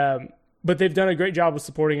 But they've done a great job of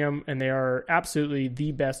supporting them, and they are absolutely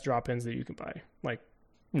the best drop-ins that you can buy. Like,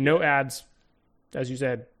 no ads, as you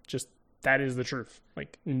said, just that is the truth.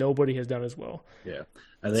 Like, nobody has done as well. Yeah,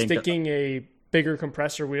 I think sticking a bigger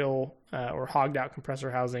compressor wheel or hogged out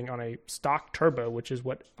compressor housing on a stock turbo, which is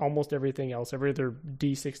what almost everything else, every other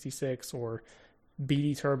D66 or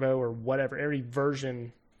BD turbo or whatever, every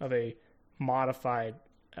version of a modified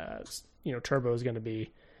turbo is going to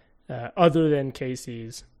be, other than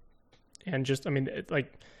KC's. And just, I mean,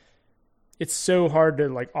 it's so hard to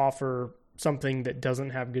like offer something that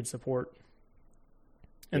doesn't have good support,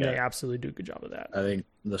 and they absolutely do a good job of that. I think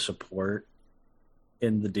the support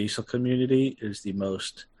in the diesel community is the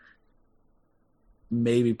most,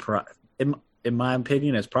 maybe in my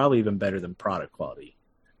opinion, it's probably even better than product quality.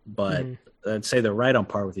 But I'd say they're right on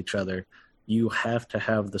par with each other. You have to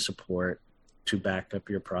have the support to back up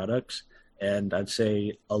your products. And I'd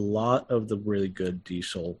say a lot of the really good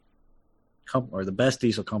diesel or the best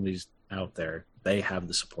diesel companies out there, they have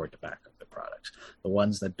the support to back up their products. The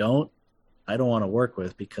ones that don't, I don't want to work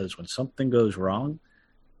with, because when something goes wrong,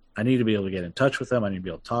 I need to be able to get in touch with them. I need to be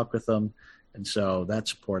able to talk with them. And so that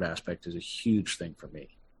support aspect is a huge thing for me.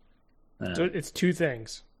 So it's two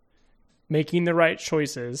things: making the right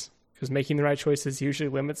choices, because making the right choices usually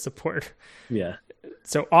limits support. Yeah.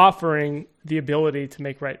 So offering the ability to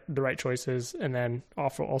make the right choices, and then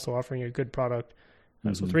also offering a good product.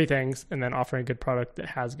 So 3 things, and then offering a good product that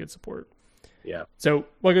has good support. Yeah. So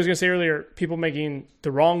like I was going to say earlier, people making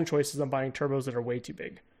the wrong choices on buying turbos that are way too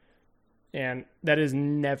big. And that is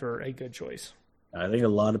never a good choice. I think a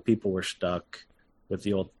lot of people were stuck with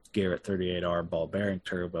the old Garrett 38R ball bearing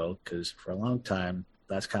turbo, because for a long time,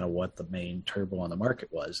 that's kind of what the main turbo on the market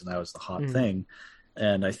was, and that was the hot thing.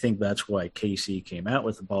 And I think that's why KC came out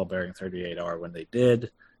with the ball bearing 38R when they did,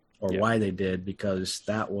 or why they did, because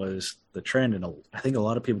that was the trend. And I think a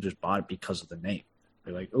lot of people just bought it because of the name.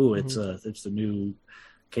 They're like, oh, it's the new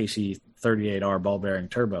KC 38R ball bearing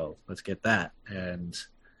turbo. Let's get that. And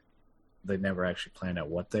they never actually planned out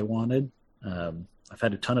what they wanted. I've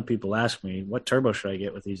had a ton of people ask me, what turbo should I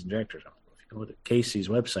get with these injectors? I'm like, if you go to KC's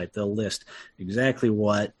website, they'll list exactly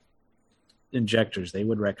what injectors they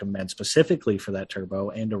would recommend specifically for that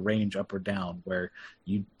turbo, and a range up or down where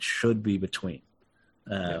you should be between.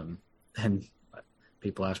 And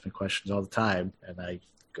people ask me questions all the time, and I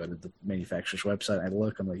go to the manufacturer's website and I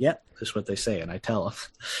look, I'm like, yep, this is what they say, and I tell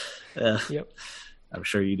them. I'm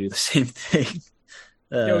sure you do the same thing.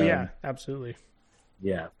 Yeah, absolutely.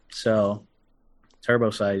 Yeah. So turbo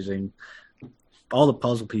sizing, all the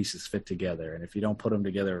puzzle pieces fit together, and if you don't put them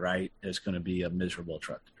together right, it's going to be a miserable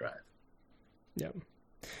truck to drive.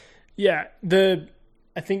 Yeah.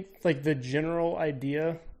 I think like the general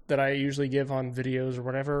idea that I usually give on videos or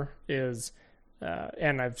whatever is,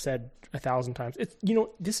 and I've said 1,000 times, it's,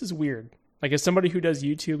 this is weird. Like, as somebody who does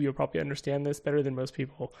YouTube, you'll probably understand this better than most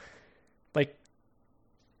people. Like,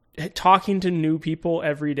 talking to new people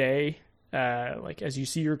every day like as you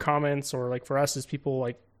see your comments, or like for us as people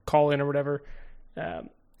like call in or whatever, and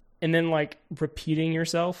then like repeating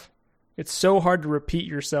yourself. It's so hard to repeat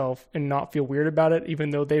yourself and not feel weird about it,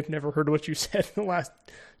 even though they've never heard what you said in the last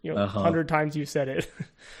 100 times you said it.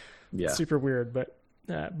 Yeah, it's super weird, but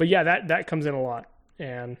yeah, that comes in a lot.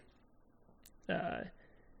 And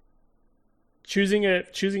choosing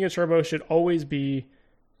a turbo should always be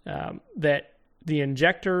that the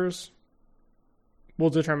injectors will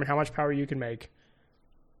determine how much power you can make,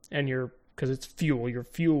 and because it's fuel, your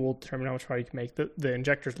fuel will determine how much power you can make. The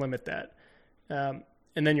injectors limit that,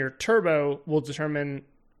 and then your turbo will determine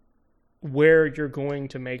where you're going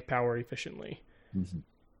to make power efficiently. Mm-hmm.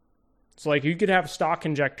 So like you could have stock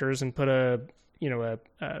injectors and put an S360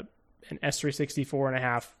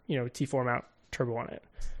 4.5 T4 mount turbo on it,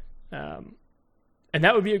 and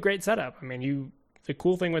that would be a great setup. I mean, the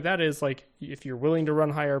cool thing with that is like if you're willing to run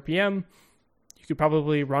high RPM, you could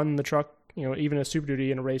probably run the truck, even a Super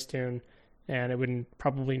Duty in a race tune, and it wouldn't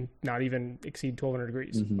probably not even exceed 1200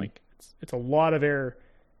 degrees. Mm-hmm. Like it's a lot of air,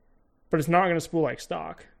 but it's not going to spool like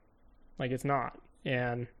stock. Like it's not,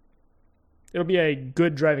 and it'll be a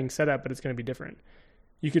good driving setup, but it's going to be different.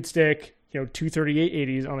 You could stick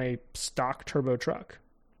 238/80s on a stock turbo truck.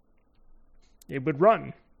 It would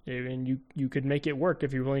run, and you could make it work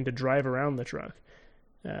if you're willing to drive around the truck.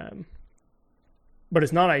 But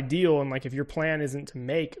it's not ideal, and like if your plan isn't to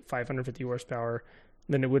make 550 horsepower,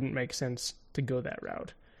 then it wouldn't make sense to go that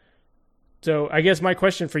route. So I guess my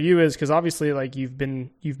question for you is, because obviously like you've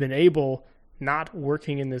been able, not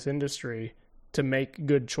working in this industry, to make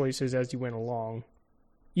good choices as you went along,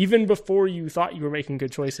 even before you thought you were making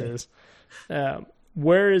good choices.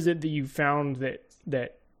 Where is it that you found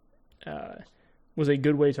that was a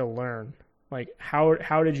good way to learn? Like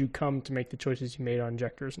how did you come to make the choices you made on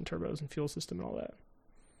injectors and turbos and fuel system and all that?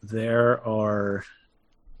 There are,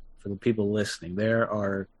 for the people listening, there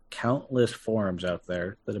are countless forums out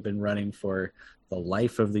there that have been running for the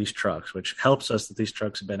life of these trucks, which helps us that these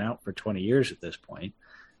trucks have been out for 20 years at this point.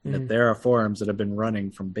 Mm-hmm. That there are forums that have been running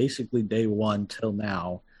from basically day one till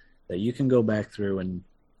now that you can go back through and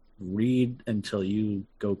read until you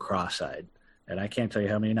go cross-eyed. And I can't tell you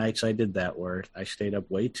how many nights I did that, where I stayed up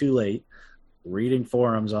way too late reading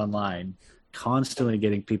forums online, constantly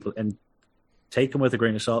getting people, and take them with a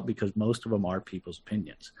grain of salt because most of them are people's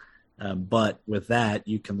opinions. But with that,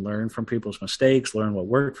 you can learn from people's mistakes, learn what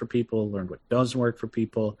worked for people, learn what doesn't work for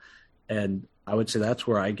people. And I would say that's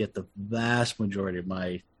where I get the vast majority of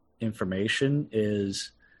my information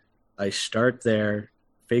is I start there,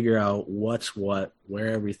 figure out what's what, where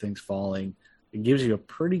everything's falling. It gives you a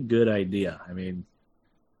pretty good idea. I mean,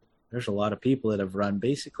 there's a lot of people that have run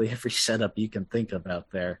basically every setup you can think of out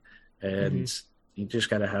there. And you just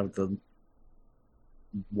got to have the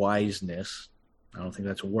wiseness, I don't think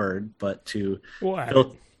that's a word, but to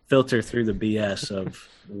filter through the BS of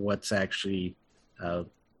what's actually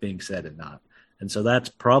being said and not. And so that's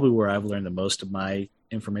probably where I've learned the most of my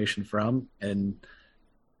information from. And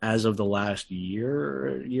as of the last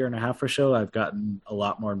year and a half or so, I've gotten a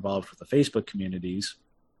lot more involved with the Facebook communities.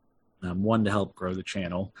 One, to help grow the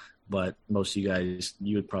channel, but most of you guys,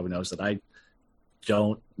 you would probably notice that I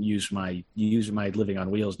don't use my Living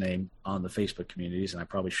on Wheels name on the Facebook communities, and I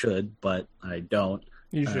probably should, but I don't.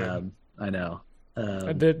 You should. I know.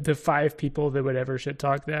 The 5 people that would ever shit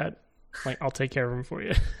talk that, like, I'll take care of them for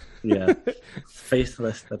you. Yeah.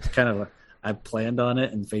 Faceless. That's kind of I've planned on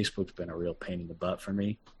it, and Facebook's been a real pain in the butt for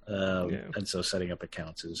me. And so setting up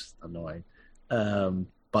accounts is annoying.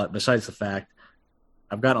 But besides the fact,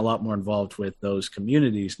 I've gotten a lot more involved with those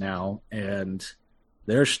communities now, and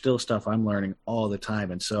there's still stuff I'm learning all the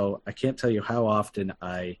time. And so I can't tell you how often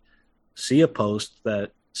I see a post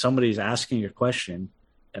that somebody's asking a question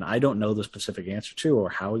and I don't know the specific answer to, or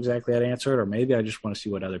how exactly I'd answer it, or maybe I just want to see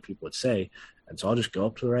what other people would say. And so I'll just go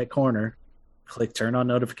up to the right corner, click turn on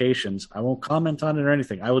notifications. I won't comment on it or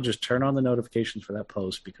anything. I will just turn on the notifications for that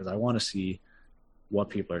post because I want to see what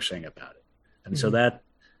people are saying about it. And so that,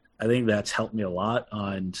 I think that's helped me a lot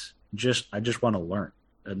on I just want to learn.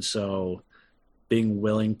 And so being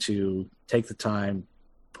willing to take the time,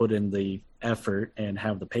 put in the effort, and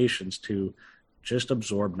have the patience to just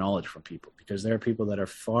absorb knowledge from people, because there are people that are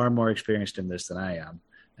far more experienced in this than I am.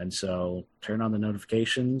 And so turn on the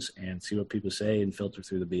notifications and see what people say and filter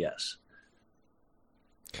through the BS.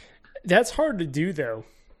 That's hard to do though.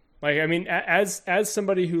 Like, I mean, as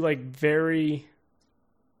somebody who like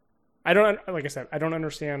I don't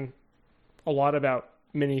understand a lot about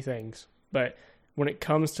many things, but when it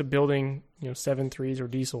comes to building, 7.3s or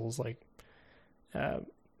diesels, like,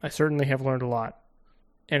 I certainly have learned a lot,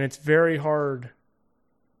 and it's very hard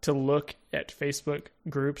to look at Facebook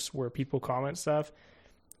groups where people comment stuff,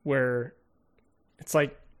 where it's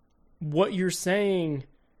like what you're saying,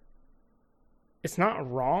 it's not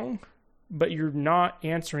wrong, but you're not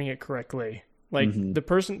answering it correctly. Like the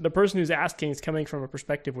person who's asking is coming from a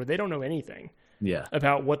perspective where they don't know anything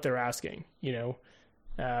about what they're asking,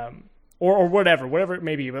 or whatever it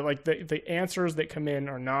may be. But like the answers that come in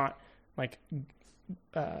are not like,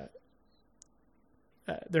 they're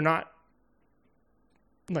not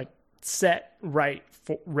like set right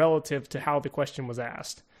relative to how the question was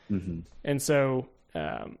asked. And so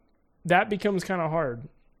that becomes kind of hard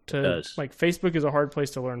to, like, Facebook is a hard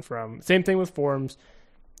place to learn from. Same thing with forums.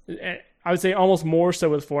 I would say almost more so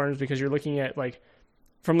with forums, because you're looking at, like,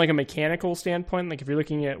 from like a mechanical standpoint, like if you're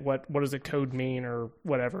looking at what does a code mean or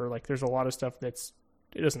whatever, like there's a lot of stuff it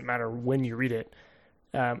doesn't matter when you read it.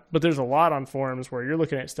 But there's a lot on forums where you're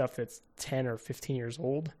looking at stuff that's 10 or 15 years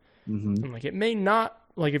old. And like, it may not,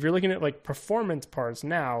 like if you're looking at like performance parts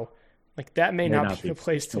now, like that may not be the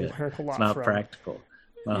place to learn a lot from. It's not practical.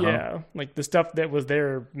 Yeah. Like the stuff that was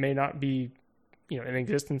there may not be, in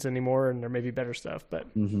existence anymore, and there may be better stuff, but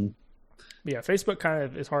yeah, Facebook kind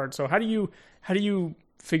of is hard. So how do you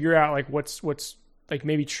figure out like what's like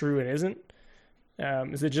maybe true and isn't?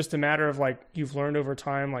 Is it just a matter of like you've learned over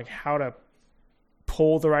time like how to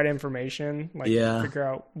pull the right information, like figure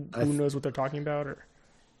out who knows what they're talking about? Or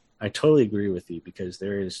I totally agree with you, because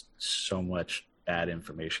there is so much bad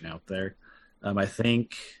information out there. I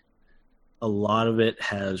think a lot of it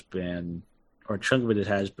has been, or a chunk of it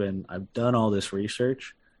has been, I've done all this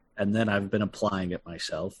research and then I've been applying it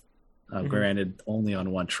myself. Granted, only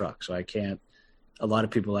on one truck, so I can't. A lot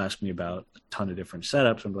of people ask me about a ton of different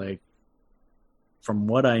setups. I'm like, from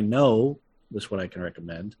what I know, this is what I can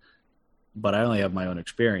recommend, but I only have my own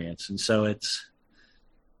experience, and so it's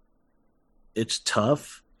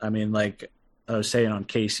tough. I mean, like I was saying, on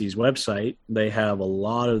KC's website, they have a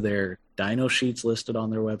lot of their dyno sheets listed on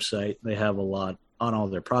their website. They have a lot on all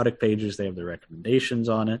their product pages. They have their recommendations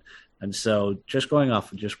on it. And so just going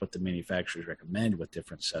off of just what the manufacturers recommend with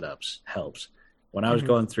different setups helps. When I was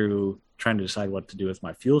going through trying to decide what to do with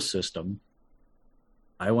my fuel system,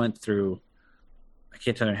 I went through, I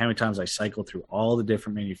can't tell you how many times I cycled through all the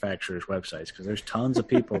different manufacturers' websites, because there's tons of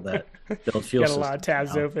people that build fuel systems. Got a lot of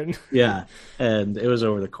tabs open. Yeah. And it was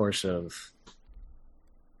over the course of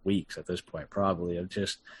weeks at this point, probably, of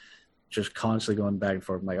just constantly going back and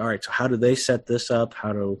forth. I'm like, all right, so how do they set this up?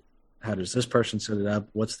 How does this person set it up?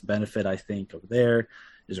 What's the benefit, I think, of there?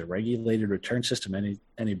 Is a regulated return system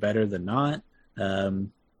any better than not?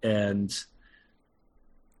 And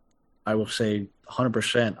I will say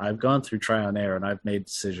 100%, I've gone through trial and error, and I've made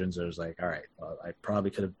decisions that was like, all right, well, I probably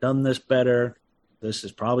could have done this better. This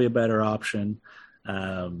is probably a better option.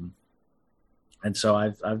 And so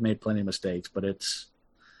I've made plenty of mistakes, but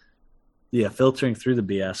filtering through the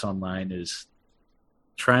BS online is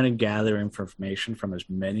trying to gather information from as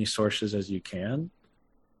many sources as you can.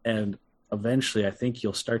 And eventually I think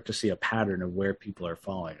you'll start to see a pattern of where people are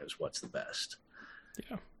falling as what's the best.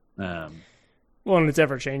 Yeah. Well, and it's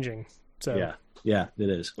ever changing. So yeah, it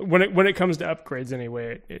is. When it comes to upgrades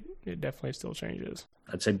anyway, it definitely still changes.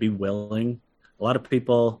 I'd say be willing. A lot of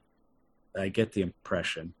people, I get the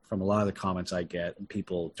impression from a lot of the comments I get and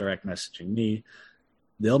people direct messaging me,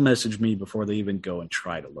 they'll message me before they even go and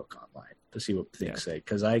try to look online to see what things say.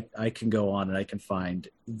 Because I can go on and I can find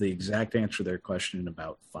the exact answer to their question in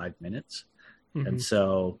about 5 minutes. And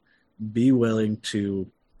so be willing to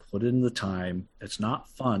put in the time. It's not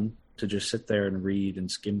fun to just sit there and read and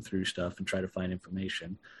skim through stuff and try to find information.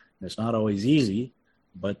 And it's not always easy,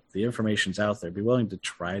 but the information's out there. Be willing to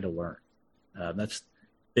try to learn. That's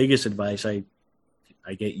biggest advice. I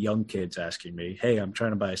get young kids asking me, hey, I'm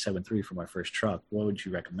trying to buy a 7.3 for my first truck. What would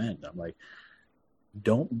you recommend? I'm like,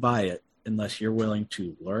 don't buy it unless you're willing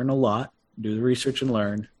to learn a lot, do the research and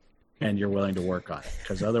learn, and you're willing to work on it,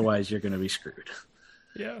 because otherwise you're going to be screwed.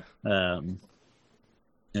 Yeah.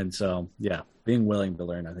 And so, being willing to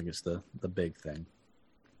learn, I think, is the big thing.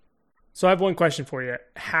 So I have one question for you.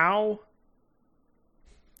 How,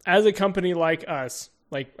 as a company like us,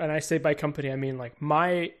 like, and I say by company, I mean like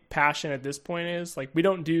my passion at this point is like, we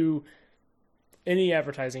don't do any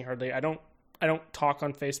advertising hardly. I don't talk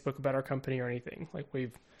on Facebook about our company or anything. Like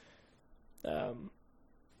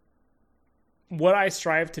what I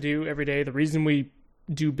strive to do every day, the reason we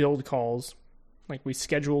do build calls, like we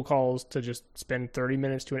schedule calls to just spend 30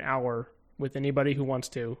 minutes to an hour with anybody who wants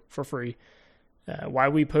to for free. Why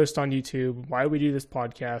we post on YouTube, why we do this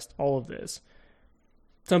podcast, all of this.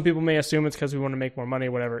 Some people may assume it's because we want to make more money,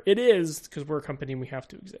 whatever. It is because we're a company and we have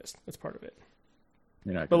to exist. That's part of it.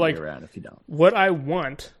 You're not going to be around if you don't. What I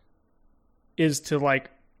want is to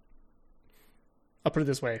like I'll put it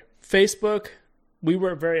this way. Facebook, we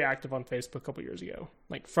were very active on Facebook a couple years ago,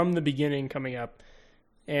 like from the beginning coming up.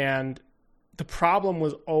 And the problem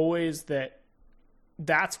was always that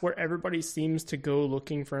that's where everybody seems to go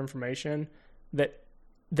looking for information, that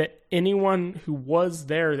anyone who was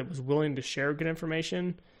there that was willing to share good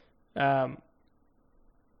information, they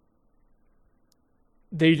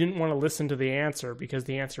didn't want to listen to the answer because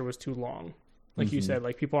the answer was too long. Like you said,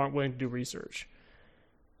 like people aren't willing to do research.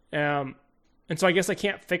 And so I guess I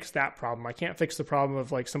can't fix that problem. I can't fix the problem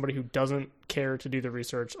of like somebody who doesn't care to do the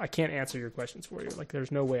research. I can't answer your questions for you. Like there's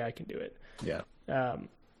no way I can do it. Yeah.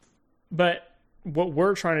 But what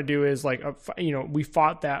we're trying to do is like, we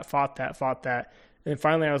fought that. And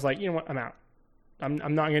finally I was like, you know what? I'm out. I'm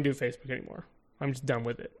not going to do Facebook anymore. I'm just done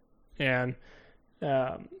with it. And,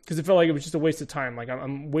 cause it felt like it was just a waste of time. Like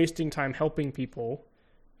I'm wasting time helping people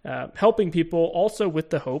also with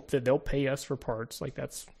the hope that they'll pay us for parts. Like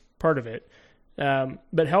that's part of it.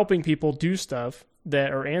 But helping people do stuff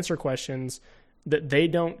or answer questions that they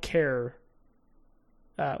don't care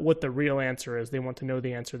what the real answer is. They want to know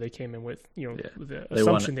the answer they came in with, the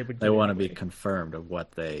assumption they would do. They want to be confirmed of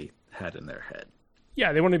what they had in their head.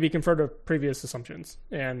 Yeah, they want to be confirmed of previous assumptions.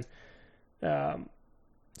 And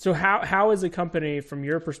so how is a company, from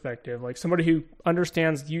your perspective, like somebody who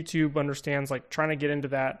understands YouTube, understands like trying to get into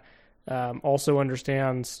that, also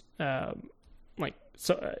understands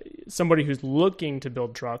somebody who's looking to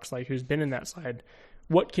build trucks, like who's been in that side,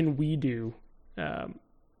 what can we do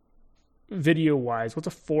video wise? What's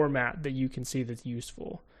a format that you can see that's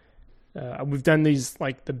useful? We've done these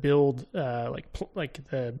like the build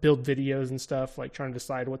the build videos and stuff, like trying to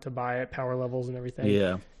decide what to buy at power levels and everything.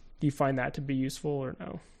 Yeah. Do you find that to be useful or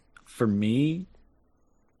no? For me,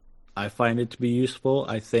 I find it to be useful.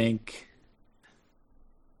 I think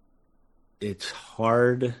it's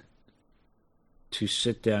hard to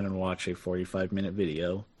sit down and watch a 45-minute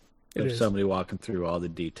video of somebody walking through all the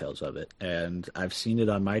details of it. And I've seen it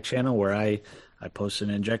on my channel where I post an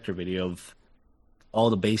injector video of all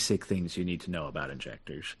the basic things you need to know about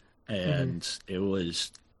injectors. And it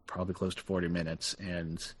was probably close to 40 minutes,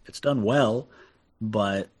 and it's done well,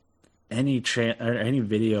 but any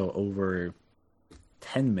video over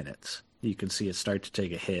 10 minutes, you can see it start to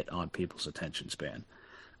take a hit on people's attention span.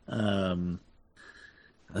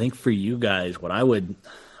 I think for you guys, what I would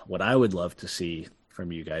love to see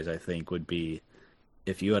from you guys, I think, would be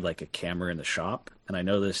if you had like a camera in the shop. And I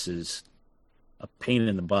know this is a pain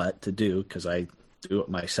in the butt to do because I do it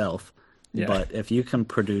myself. Yeah. But if you can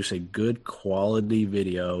produce a good quality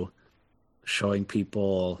video showing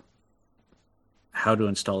people how to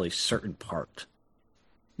install a certain part,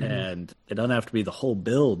 and it doesn't have to be the whole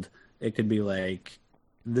build. It could be like,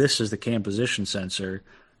 this is the cam position sensor.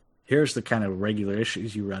 Here's the kind of regular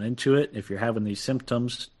issues you run into it. If you're having these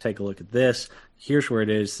symptoms, take a look at this. Here's where it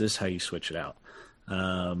is. This is how you switch it out.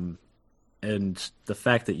 And the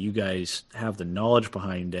fact that you guys have the knowledge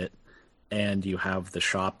behind it and you have the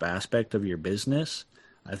shop aspect of your business,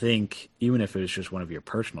 I think even if it was just one of your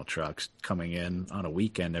personal trucks coming in on a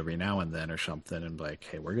weekend every now and then or something, and like,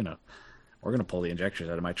 hey, we're gonna pull the injectors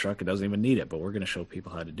out of my truck. It doesn't even need it, but we're gonna show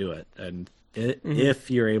people how to do it. And if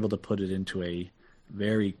you're able to put it into a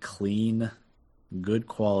very clean, good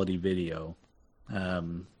quality video,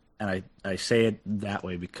 and I say it that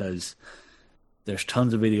way because there's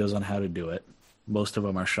tons of videos on how to do it. Most of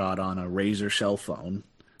them are shot on a Razr cell phone,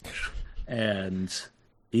 and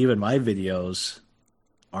even my videos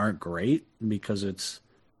aren't great because it's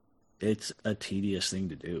a tedious thing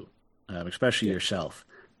to do, especially yourself.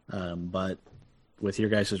 But with your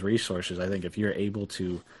guys' resources, I think if you're able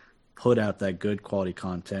to put out that good quality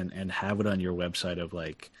content and have it on your website of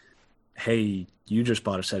like, hey, you just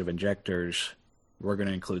bought a set of injectors, we're going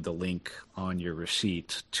to include the link on your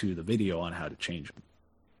receipt to the video on how to change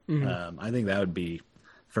them. I think that would be,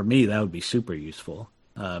 for me, that would be super useful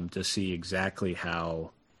to see exactly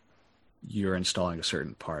how you're installing a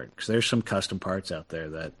certain part. Because there's some custom parts out there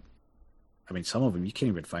that, I mean, some of them you can't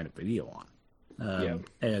even find a video on.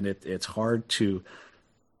 And it's hard to,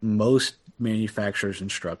 most manufacturers'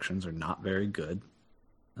 instructions are not very good.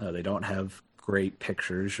 They don't have great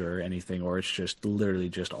pictures or anything, or it's just literally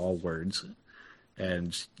just all words.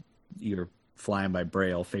 And you're flying by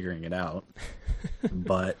braille figuring it out.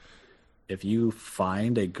 But if you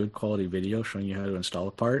find a good quality video showing you how to install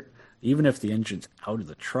a part, even if the engine's out of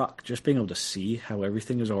the truck, just being able to see how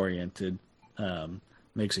everything is oriented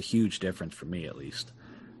makes a huge difference for me, at least.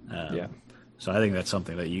 So I think that's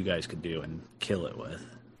something that you guys could do and kill it with.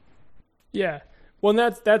 Yeah. Well,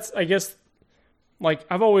 and that's I guess, like,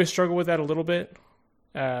 I've always struggled with that a little bit.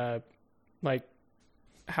 Like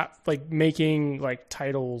making like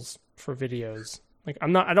titles for videos Like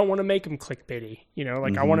I don't want to make them clickbaity, you know,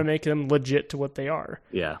 like I want to make them legit to what they are.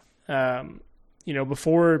 Yeah. You know,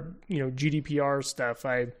 before, you know, GDPR stuff,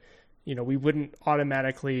 we wouldn't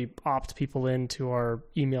automatically opt people into our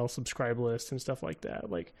email subscribe list and stuff like that.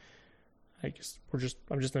 Like I'm just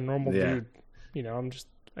a normal dude, you know, I'm just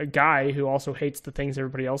a guy who also hates the things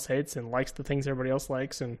everybody else hates and likes the things everybody else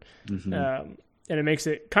likes. And, and it makes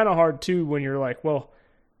it kind of hard too, when you're like, well,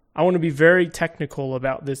 I want to be very technical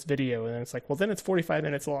about this video. And it's like, well, then it's 45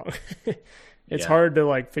 minutes long. It's hard to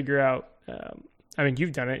like figure out, I mean,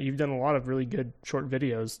 you've done it. You've done a lot of really good short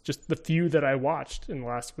videos. Just the few that I watched in the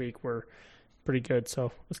last week were pretty good. So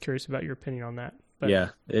I was curious about your opinion on that. But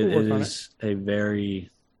it is a very,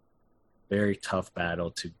 very tough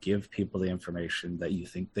battle to give people the information that you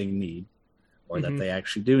think they need or that they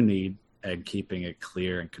actually do need, and keeping it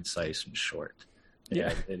clear and concise and short. Yeah.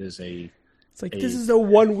 And it is it's like, this is a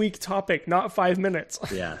 1 week topic, not 5 minutes.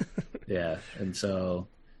 Yeah. And so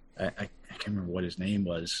I can't remember what his name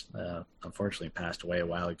was. Unfortunately passed away a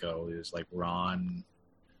while ago. He was like Ron.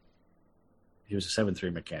 He was a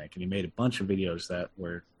 7.3 mechanic, and he made a bunch of videos that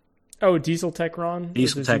were... Oh, Diesel Tech Ron?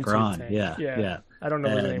 Diesel Tech Ron, yeah. I don't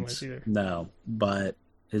know what the name was either. No, but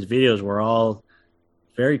his videos were all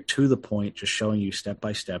very to the point, just showing you step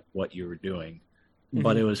by step what you were doing.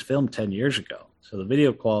 But it was filmed 10 years ago, so the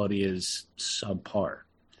video quality is subpar.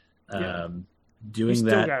 Doing still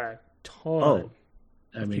that... got a ton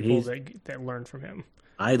of mean, people that learn from him.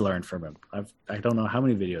 I learned from him. I don't know how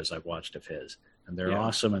many videos I've watched of his, and they're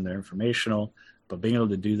awesome and they're informational. But being able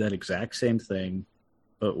to do that exact same thing,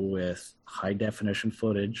 but with high definition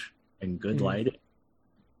footage and good lighting,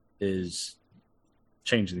 is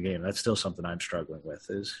changing the game. That's still something I'm struggling with,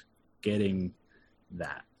 is getting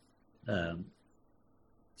that.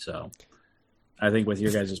 So I think with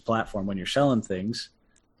your guys' platform, when you're selling things,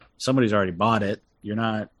 somebody's already bought it. You're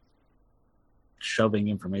not shoving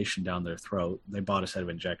information down their throat. They bought a set of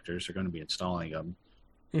injectors. They're going to be installing them.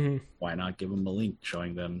 Why not give them a link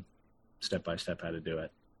showing them step by step how to do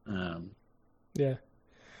it? Yeah,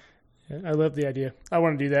 I love the idea. I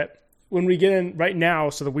want to do that. When we get in right now,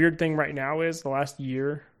 so the weird thing right now is the last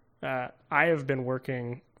year, I have been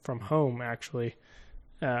working from home, actually.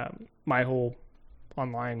 My whole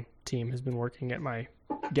online team has been working at my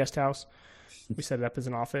guest house. We set it up as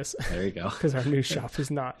an office. There you go. Because our new shop is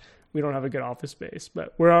not... We don't have a good office space,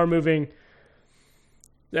 but we are moving,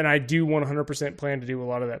 and I do 100% plan to do a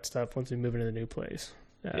lot of that stuff once we move into the new place.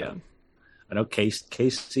 I know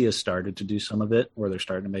Casey has started to do some of it, where they're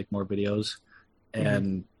starting to make more videos,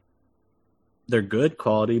 and they're good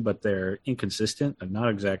quality, but they're inconsistent and not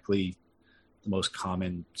exactly the most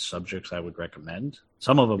common subjects I would recommend.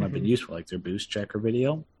 Some of them have been useful, like their boost checker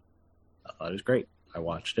video. I thought it was great. I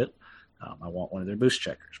watched it. I want one of their boost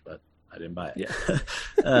checkers, but I didn't buy it.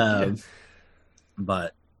 Yeah.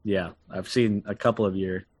 But yeah, I've seen a couple of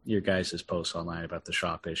your guys' posts online about the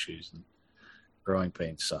shop issues, and growing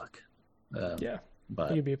pains suck. But it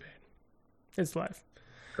can be a pain. It's life.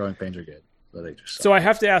 Growing pains are good, but they just suck. So I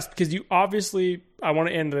have to ask, because you obviously, I want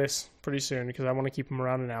to end this pretty soon because I want to keep them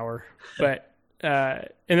around an hour, but and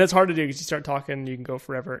that's hard to do because you start talking and you can go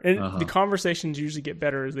forever, and the conversations usually get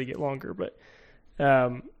better as they get longer. But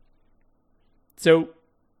so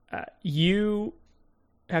you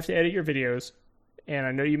have to edit your videos, and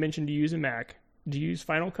I know you mentioned you use a Mac. Do you use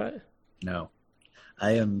Final Cut? No. Do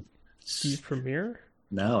you use Premiere?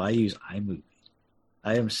 No, I use iMovie.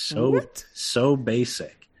 I am so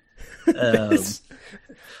basic. That's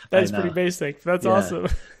pretty basic. That's awesome.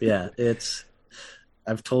 Yeah,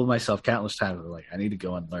 I've told myself countless times, like, I need to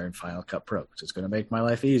go and learn Final Cut Pro because it's going to make my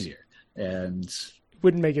life easier. And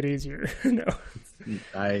wouldn't make it easier. No.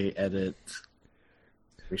 I edit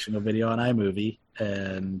every single video on iMovie,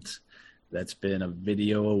 and that's been a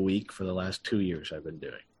video a week for the last 2 years I've been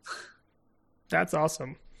doing. That's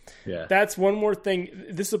awesome. Yeah. That's one more thing.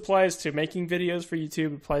 This applies to making videos for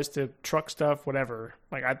YouTube, applies to truck stuff, whatever.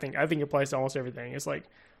 Like I think it applies to almost everything. It's like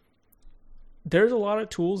there's a lot of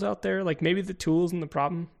tools out there. Like maybe the tool isn't the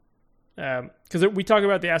problem. Because we talk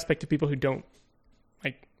about the aspect of people who don't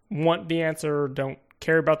like want the answer or don't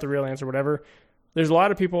care about the real answer, whatever. There's a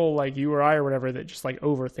lot of people like you or I or whatever that just like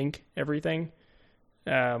overthink everything.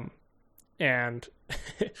 And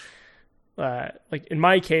like in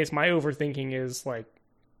my case, my overthinking is like,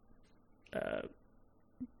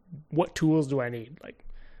 what tools do I need? Like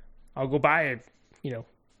I'll go buy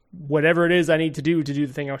whatever it is I need to do the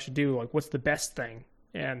thing I should do. Like what's the best thing?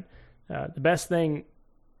 And the best thing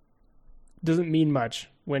doesn't mean much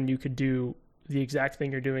when you could do the exact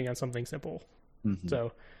thing you're doing on something simple.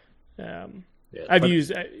 So I've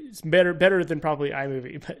used it's better than probably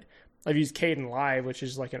iMovie, I've used Caden Live, which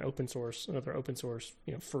is like another open source,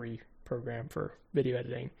 free program for video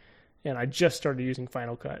editing. And I just started using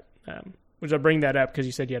Final Cut, which I bring that up because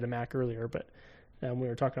you said you had a Mac earlier, but we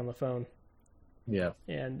were talking on the phone. Yeah.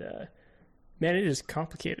 And man, it is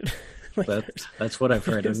complicated. That's what I've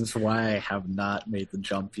heard. And this is why I have not made the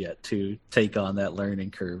jump yet to take on that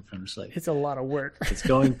learning curve. I'm just like, it's a lot of work. It's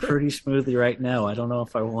going pretty smoothly right now. I don't know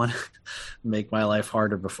if I want to make my life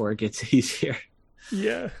harder before it gets easier.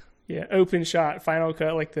 Yeah. OpenShot, Final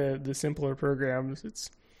Cut, like the simpler programs.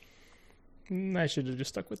 I should have just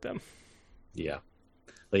stuck with them. Yeah.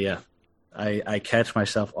 But yeah, I catch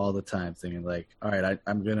myself all the time thinking like, all right,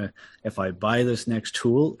 I'm going to, if I buy this next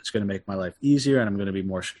tool, it's going to make my life easier and I'm going to be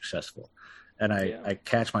more successful. And I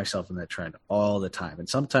catch myself in that trend all the time. And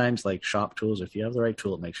sometimes like shop tools, if you have the right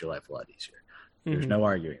tool, it makes your life a lot easier. Mm-hmm. There's no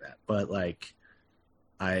arguing that. But like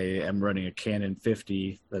I am running a Canon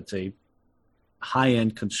 50 that's a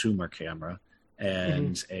high-end consumer camera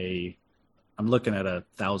and I'm looking at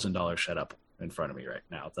 $1,000 setup in front of me right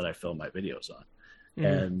now that I film my videos on. Mm-hmm.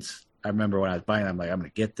 And I remember when I was buying it, I'm like, I'm going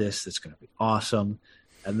to get this. It's going to be awesome.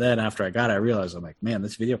 And then after I got it, I realized I'm like, man,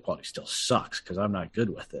 this video quality still sucks because I'm not good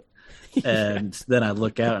with it. And then I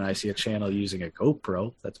look out and I see a channel using a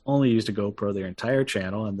GoPro that's only used a GoPro their entire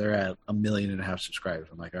channel, and they're at 1.5 million subscribers.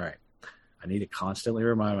 I'm like, all right, I need to constantly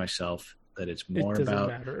remind myself that it's more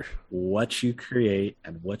about what you create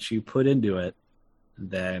and what you put into it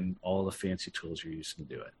than all the fancy tools you're using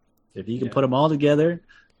to do it. If you can put them all together,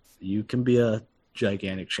 you can be a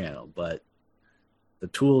gigantic channel, but the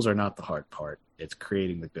tools are not the hard part. It's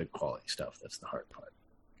creating the good quality stuff that's the hard part.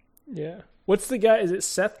 Yeah. What's the guy? Is it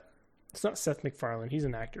Seth? It's not Seth MacFarlane. He's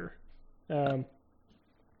an actor.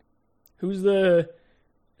 Who's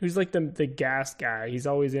like the gas guy? He's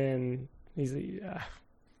always in. I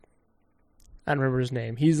don't remember his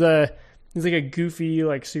name. He's like a goofy,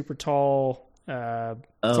 like super tall. Something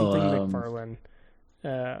MacFarlane.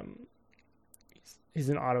 He's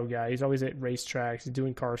an auto guy. He's always at racetracks. He's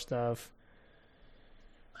doing car stuff.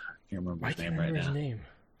 I can't remember his name right now.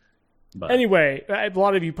 But anyway, a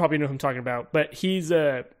lot of you probably know who I'm talking about. But he's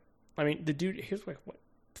the dude. He's like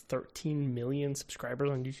 13 million subscribers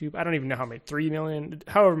on YouTube. I don't even know how many. 3 million,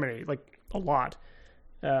 however many. Like a lot.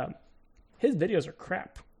 His videos are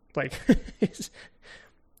crap. Like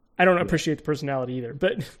I don't appreciate the personality either.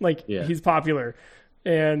 But like he's popular,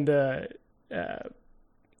 and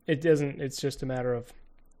it doesn't. It's just a matter of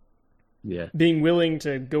being willing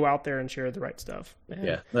to go out there and share the right stuff.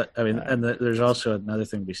 And, there's also another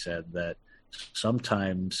thing to be said that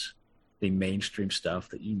sometimes the mainstream stuff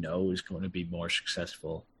that is going to be more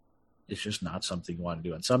successful is just not something you want to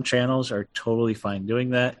do. And some channels are totally fine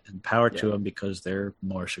doing that, and power to them because they're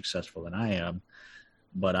more successful than I am.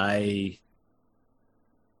 But I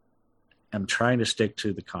am trying to stick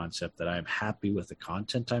to the concept that I'm happy with the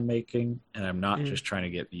content I'm making, and I'm not just trying to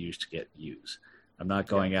get views to get views. I'm not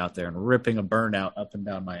going out there and ripping a burnout up and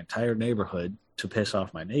down my entire neighborhood to piss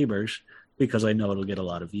off my neighbors because I know it'll get a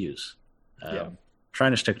lot of views.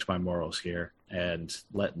 Trying to stick to my morals here and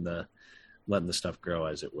letting the stuff grow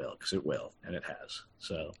as it will, because it will, and it has.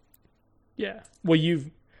 So, well,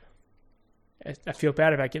 I feel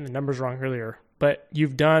bad about getting the numbers wrong earlier, but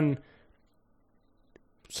you've done,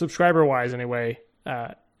 subscriber-wise anyway,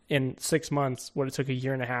 in 6 months what it took a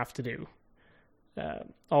year and a half to do,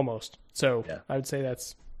 almost. So I would say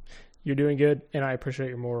you're doing good, and I appreciate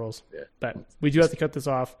your morals. Yeah. But we do have to cut this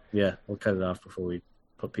off. Yeah, we'll cut it off before we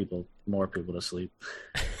put more people to sleep.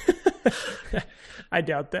 I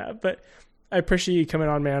doubt that, but I appreciate you coming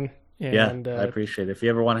on, man. And, I appreciate it. If you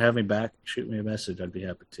ever want to have me back, shoot me a message. I'd be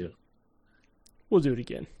happy to. We'll do it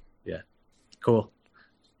again. Yeah. Cool.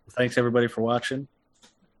 Well, thanks, everybody, for watching.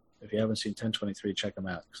 If you haven't seen 1023, check them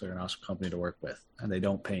out because they're an awesome company to work with, and they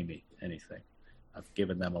don't pay me anything. I've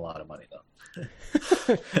given them a lot of money,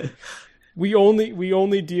 though. We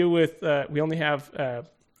only deal with we only have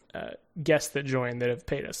guests that join that have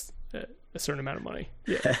paid us a certain amount of money.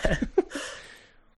 Yeah.